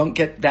shuls don't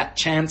get that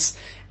chance,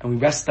 and we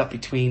rest up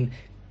between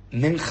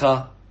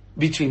Musaf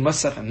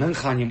and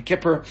Mincha on Yom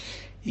Kippur.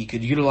 You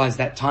could utilize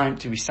that time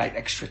to recite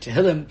extra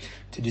Tehillim,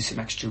 to do some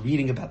extra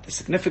reading about the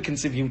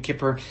significance of Yom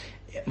Kippur.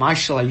 My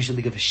shul, I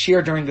usually give a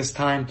shir during this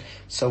time,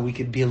 so we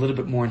could be a little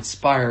bit more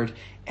inspired.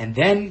 And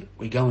then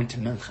we go into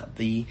Mincha.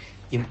 The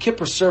Yom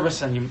Kippur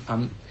service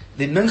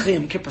the Mincha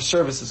Yom Kippur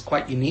service is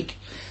quite unique,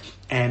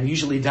 and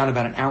usually done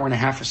about an hour and a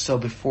half or so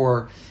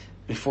before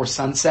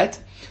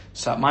sunset.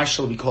 So at my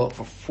shul, we call it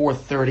for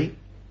 4:30.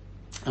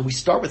 And we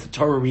start with the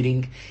Torah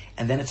reading,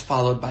 and then it's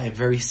followed by a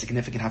very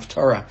significant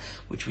Haftarah,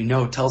 which we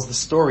know tells the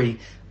story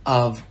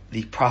of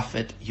the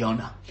prophet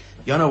Yonah.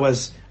 Yonah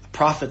was a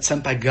prophet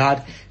sent by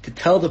God to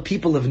tell the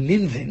people of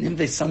Nineveh.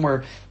 Nineveh is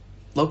somewhere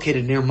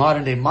located near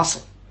modern-day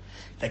Mosul,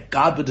 that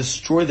God would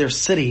destroy their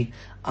city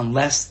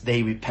unless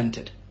they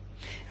repented.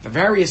 For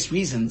various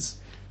reasons,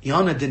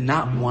 Yonah did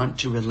not want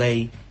to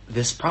relay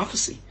this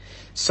prophecy.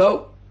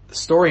 So, the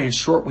story in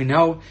short we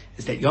know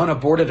is that Yonah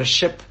boarded a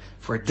ship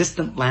for a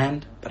distant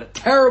land, but a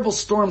terrible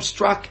storm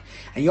struck,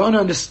 and Yonah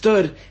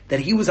understood that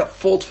he was at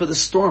fault for the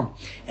storm.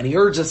 And he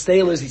urged the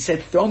sailors, he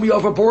said, "Throw me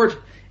overboard."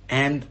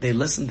 And they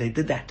listened, they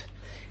did that.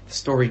 The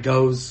story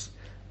goes,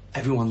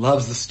 everyone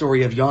loves the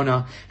story of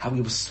Yonah, how he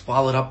was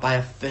swallowed up by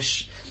a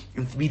fish,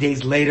 and 3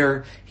 days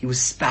later, he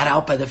was spat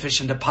out by the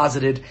fish and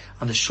deposited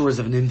on the shores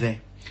of Nineveh.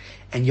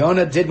 And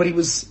Yonah did what he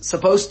was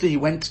supposed to. He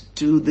went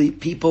to the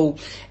people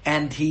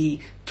and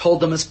he told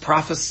them his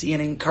prophecy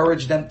and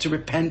encouraged them to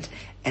repent.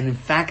 And in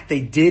fact, they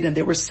did, and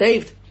they were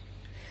saved.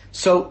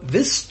 So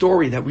this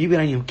story that we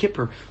read on Yom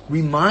Kippur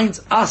reminds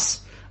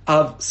us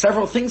of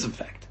several things, in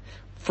fact.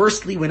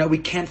 Firstly, we know we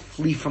can't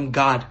flee from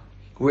God.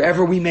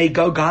 Wherever we may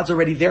go, God's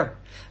already there.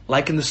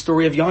 Like in the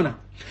story of Yonah.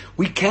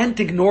 We can't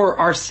ignore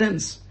our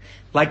sins.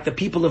 Like the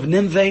people of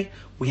Nineveh,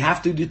 we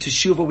have to do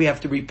teshuvah, we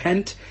have to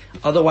repent.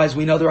 Otherwise,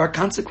 we know there are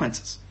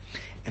consequences.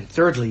 And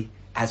thirdly,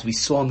 as we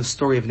saw in the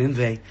story of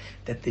Nineveh,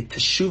 that the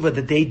teshuvah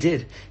that they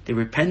did, the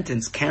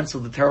repentance,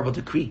 canceled the terrible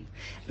decree.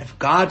 And if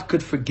God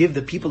could forgive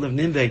the people of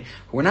Nineveh,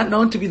 who were not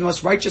known to be the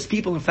most righteous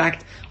people, in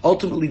fact,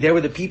 ultimately they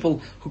were the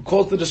people who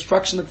caused the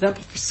destruction of the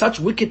temple, for such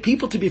wicked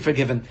people to be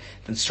forgiven,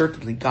 then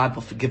certainly God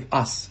will forgive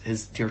us,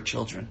 His dear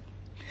children.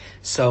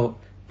 So,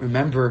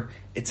 remember,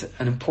 it's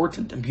an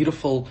important and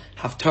beautiful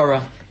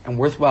Haftarah, and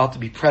worthwhile to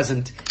be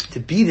present, to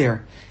be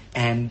there,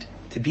 and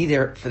to be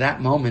there for that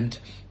moment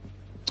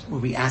where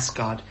we ask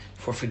God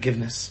for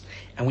forgiveness.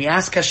 And we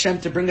ask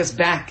Hashem to bring us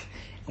back.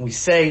 And we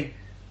say,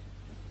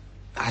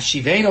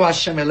 Hashivenu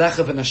Hashem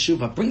elecha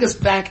v'nashuva. Bring us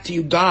back to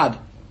you, God.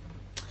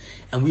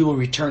 And we will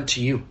return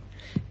to you.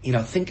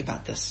 Think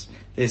about this.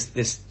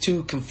 There's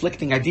two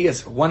conflicting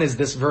ideas. One is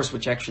this verse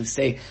which actually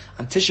say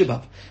on Tisha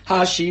B'Av,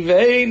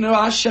 Hashivenu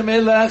Hashem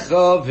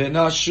elecha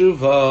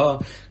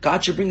v'nashuva.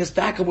 God should bring us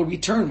back and we'll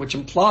return, which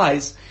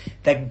implies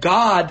that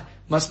God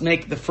must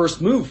make the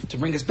first move to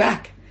bring us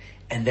back.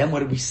 And then what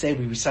do we say?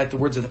 We recite the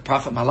words of the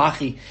prophet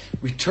Malachi,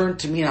 return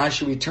to me and I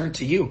shall return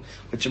to you,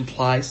 which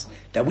implies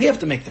that we have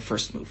to make the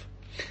first move.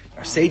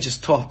 Our sages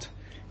taught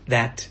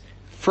that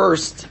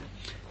first,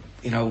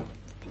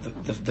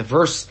 the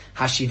verse,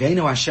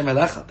 Hashivenu Hashem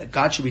Elecha, that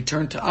God should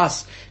return to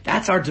us.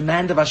 That's our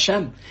demand of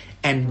Hashem.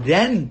 And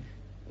then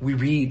we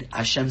read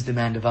Hashem's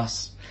demand of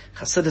us.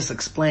 Chassidus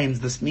explains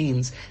this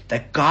means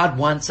that God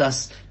wants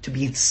us to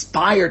be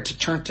inspired to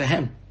turn to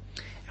Him.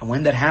 And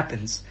when that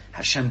happens,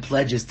 Hashem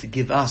pledges to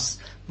give us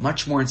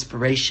much more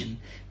inspiration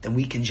than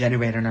we can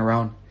generate on our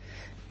own.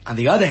 On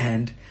the other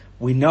hand,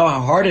 we know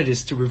how hard it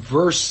is to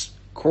reverse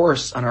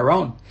course on our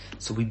own.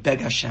 So we beg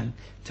Hashem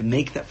to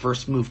make that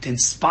first move, to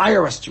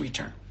inspire us to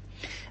return.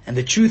 And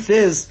the truth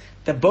is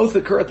that both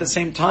occur at the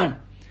same time.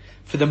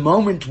 For the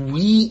moment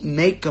we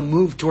make a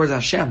move towards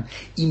Hashem,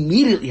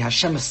 immediately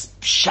Hashem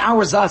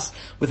showers us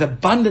with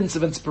abundance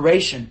of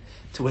inspiration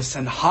to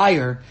ascend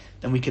higher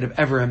than we could have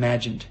ever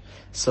imagined.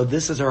 So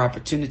this is our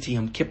opportunity,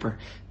 Yom Kippur,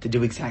 to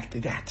do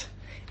exactly that.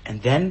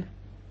 And then,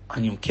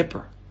 on Yom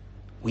Kippur,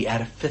 we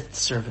add a fifth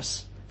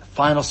service, the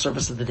final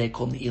service of the day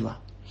called Ne'ilah.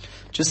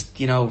 Just,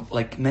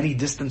 like many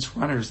distance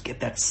runners get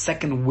that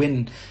second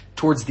wind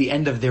towards the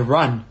end of their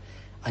run.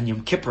 On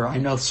Yom Kippur, I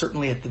know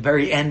certainly at the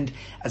very end,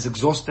 as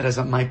exhausted as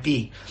it might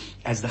be,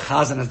 as the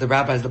Chazan, as the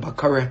Rabbi, as the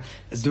Bakara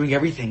is doing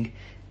everything,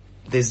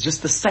 there's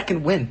just the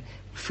second wind.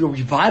 We feel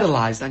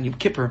revitalized on Yom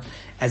Kippur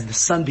as the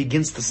sun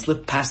begins to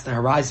slip past the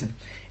horizon.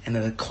 And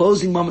in the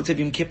closing moments of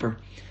Yom Kippur,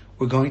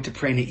 we're going to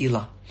pray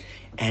Ne'ilah.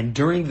 And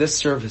during this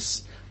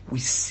service, we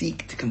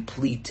seek to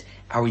complete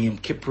our Yom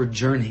Kippur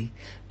journey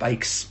by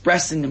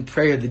expressing in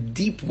prayer the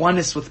deep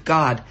oneness with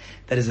God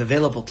that is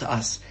available to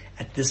us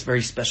at this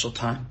very special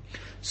time.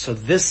 So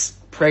this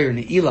prayer,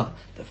 Ne'ilah,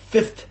 the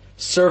fifth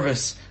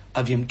service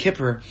of Yom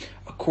Kippur,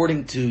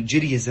 according to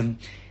Judaism,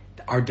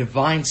 our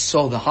divine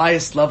soul, the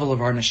highest level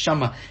of our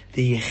neshama,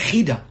 the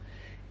Yechida,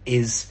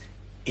 is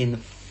in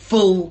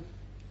full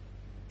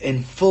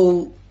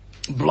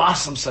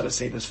blossom, so to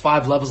say. There's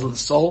 5 levels of the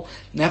soul.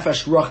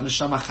 Nefesh, Ruach,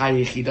 Neshama,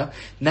 Chaya, Yechida.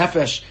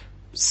 Nefesh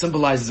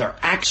symbolizes our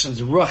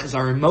actions. Ruach is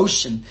our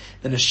emotion.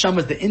 The Neshama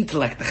is the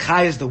intellect. The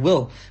Chaya is the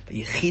will. But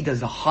Yechida is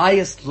the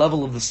highest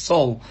level of the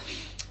soul,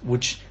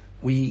 which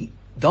we're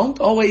not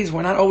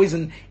always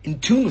in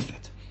tune with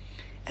it.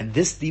 And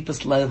this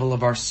deepest level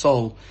of our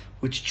soul,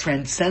 which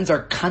transcends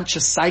our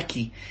conscious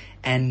psyche,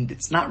 and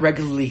it's not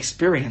regularly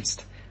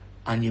experienced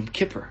on Yom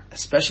Kippur,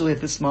 especially at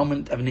this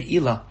moment of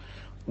Ne'ilah,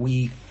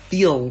 we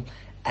feel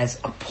as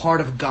a part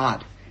of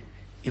God.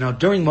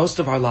 During most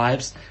of our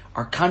lives,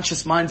 our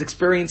conscious mind's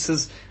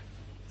experiences,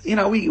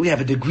 we have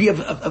a degree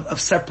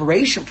of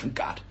separation from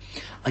God.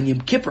 On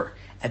Yom Kippur,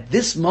 at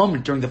this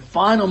moment, during the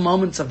final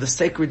moments of the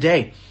sacred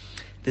day,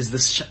 there's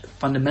this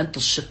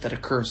fundamental shift that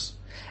occurs.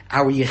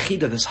 Our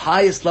Yechida, this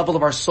highest level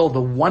of our soul,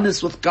 the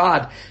oneness with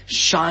God,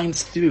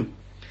 shines through.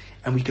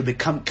 And we can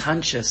become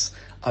conscious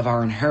of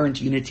our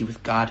inherent unity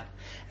with God.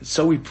 And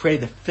so we pray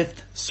the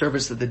fifth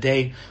service of the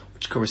day,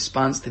 which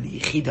corresponds to the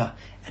Yechida,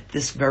 at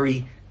this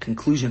very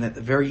conclusion, at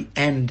the very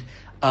end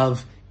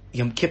of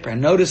Yom Kippur.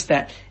 And notice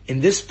that in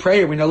this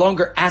prayer, we no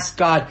longer ask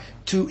God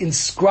to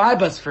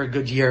inscribe us for a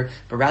good year,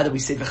 but rather we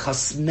say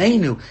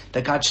v'chasmeinu,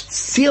 that God should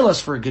seal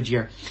us for a good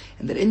year.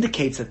 And that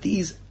indicates that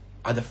these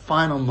are the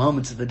final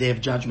moments of the Day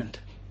of Judgment.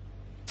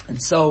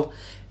 And so,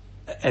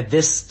 at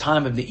this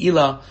time of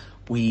Ne'ilah,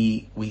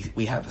 we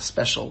have a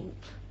special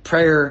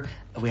prayer.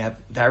 We have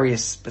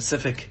various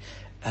specific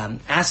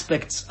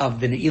aspects of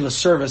the Ne'ilah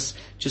service.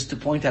 Just to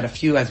point out a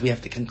few as we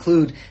have to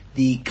conclude,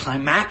 the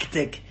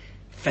climactic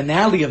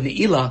finale of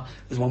Ne'ilah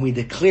is when we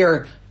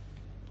declare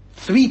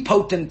 3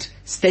 potent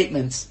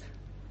statements.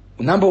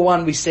 Number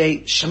 1, we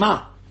say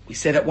Shema. We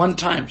say that one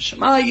time.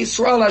 Shema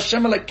Yisrael,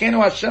 Hashem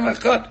Elokeinu, Hashem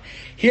Echad.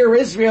 Hear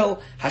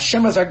Israel,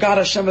 Hashem is our God,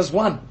 Hashem is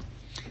one.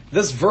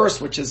 This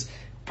verse, which is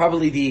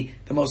probably the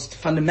most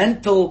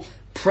fundamental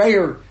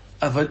prayer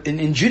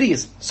in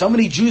Judaism. So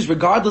many Jews,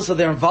 regardless of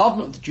their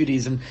involvement with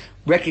Judaism,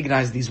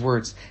 recognize these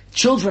words.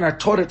 Children are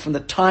taught it from the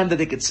time that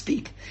they could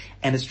speak.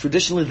 And it's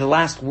traditionally the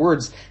last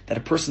words that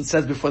a person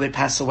says before they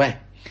pass away.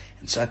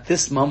 And so at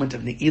this moment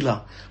of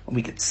Ne'ilah, when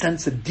we could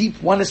sense a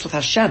deep oneness with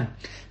Hashem,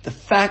 the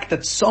fact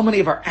that so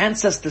many of our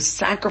ancestors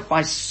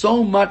sacrificed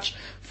so much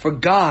for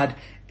God,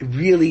 it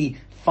really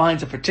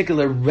finds a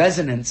particular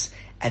resonance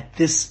at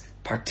this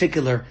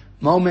particular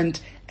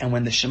moment. And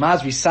when the Shema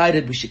is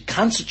recited, we should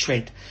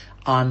concentrate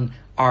on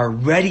our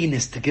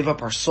readiness to give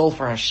up our soul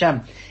for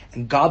Hashem.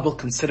 And God will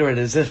consider it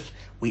as if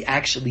we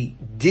actually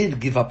did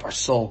give up our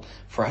soul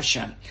for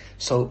Hashem.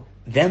 So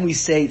then we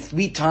say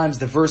 3 times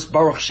the verse,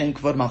 Baruch Shem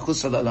Kvod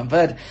Malchus L'Olam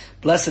Ved,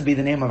 blessed be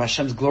the name of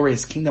Hashem's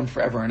glorious kingdom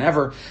forever and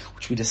ever,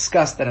 which we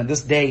discussed that on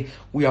this day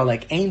we are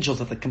like angels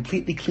with a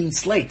completely clean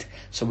slate.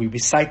 So we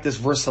recite this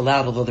verse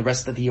aloud, although the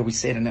rest of the year we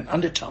say it in an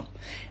undertone.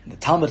 And the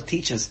Talmud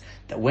teaches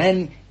that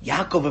when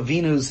Yaakov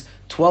Avinu's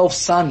 12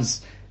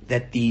 sons,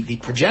 that the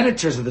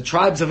progenitors of the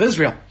tribes of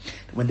Israel,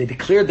 when they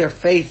declared their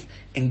faith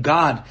in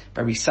God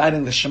by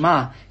reciting the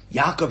Shema,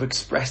 Yaakov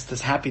expressed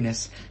his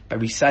happiness by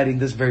reciting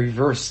this very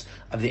verse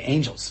of the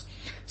angels.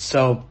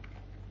 So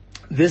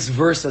this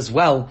verse as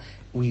well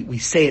we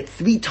say it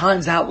 3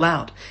 times out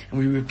loud, and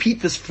we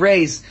repeat this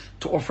phrase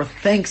to offer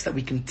thanks that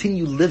we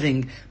continue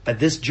living by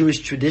this Jewish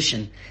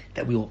tradition,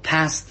 that we will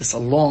pass this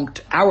along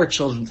to our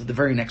children, to the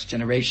very next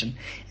generation.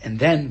 And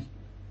then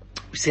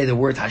we say the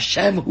word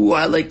Hashem Hu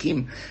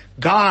Elokim,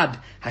 God,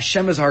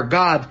 Hashem is our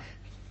God,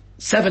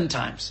 7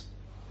 times.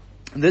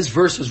 And this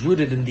verse was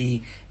rooted in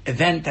the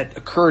event that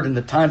occurred in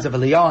the times of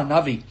Eliyahu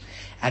Navi.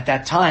 At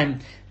that time,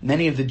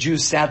 many of the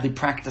Jews sadly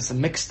practiced a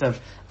mix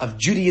of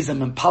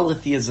Judaism and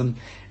polytheism,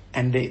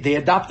 and they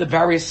adopted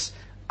various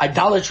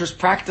idolatrous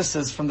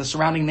practices from the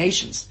surrounding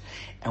nations.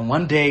 And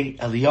one day,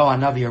 Eliyahu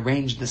Navi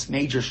arranged this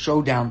major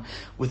showdown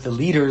with the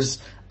leaders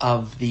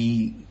of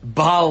the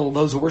Baal,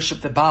 those who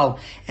worship the Baal,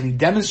 and he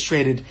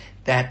demonstrated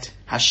that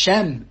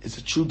Hashem is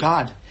a true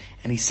God.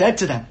 And he said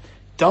to them,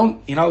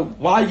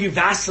 why are you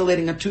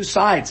vacillating on 2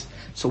 sides?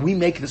 So we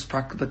make this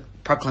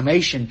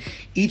proclamation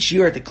each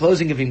year at the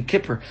closing of Yom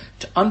Kippur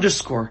to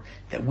underscore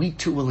that we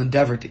too will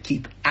endeavor to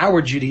keep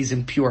our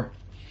Judaism pure.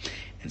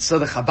 And so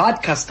the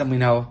Chabad custom, we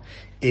know,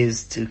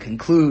 is to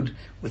conclude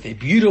with a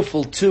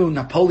beautiful tune,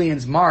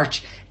 Napoleon's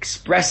March,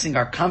 expressing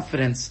our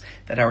confidence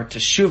that our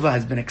teshuvah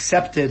has been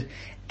accepted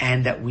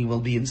and that we will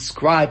be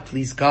inscribed,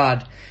 please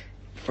God,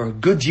 for a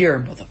good year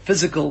in both a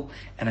physical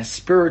and a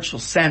spiritual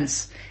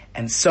sense.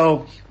 And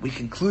so we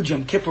conclude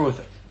Yom Kippur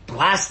with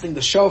blasting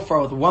the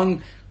shofar with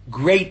one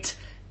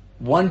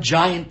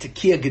giant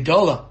tekiah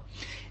gedola.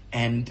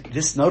 And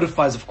this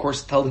notifies, of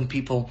course, telling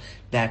people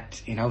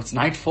that, it's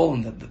nightfall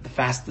and the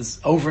fast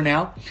is over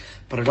now.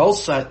 But it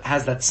also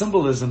has that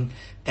symbolism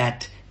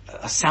that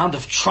a sound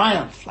of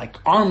triumph, like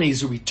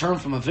armies who return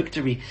from a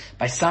victory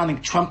by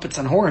sounding trumpets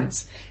and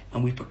horns.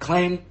 And we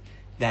proclaim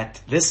that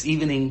this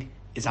evening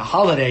is a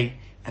holiday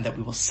and that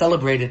we will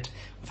celebrate it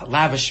with a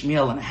lavish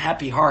meal and a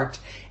happy heart.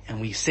 And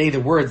we say the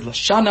words,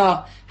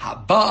 Lashana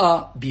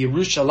Haba'a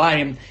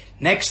B'Yerushalayim,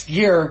 next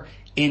year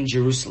in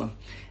Jerusalem.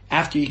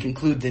 After you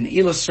conclude the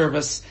Ne'ilah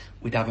service,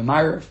 we daven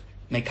Ma'ariv,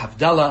 make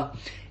Havdalah,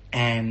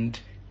 and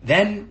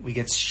then we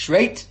get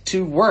straight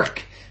to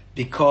work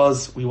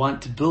because we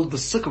want to build the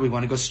sukkah. We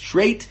want to go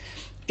straight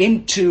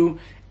into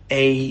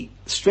the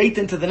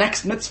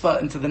next mitzvah,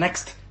 into the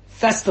next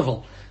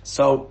festival.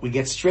 So we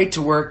get straight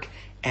to work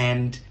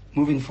and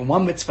moving from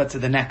one mitzvah to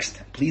the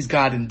next. Please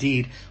God,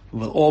 indeed, we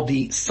will all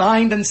be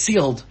signed and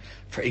sealed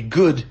for a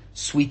good,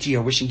 sweet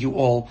year. Wishing you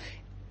all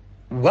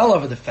well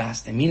over the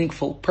fast, a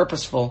meaningful,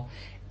 purposeful,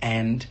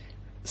 and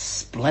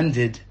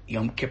splendid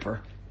Yom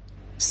Kippur.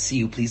 See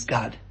you, please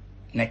God,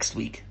 next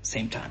week,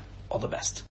 same time. All the best.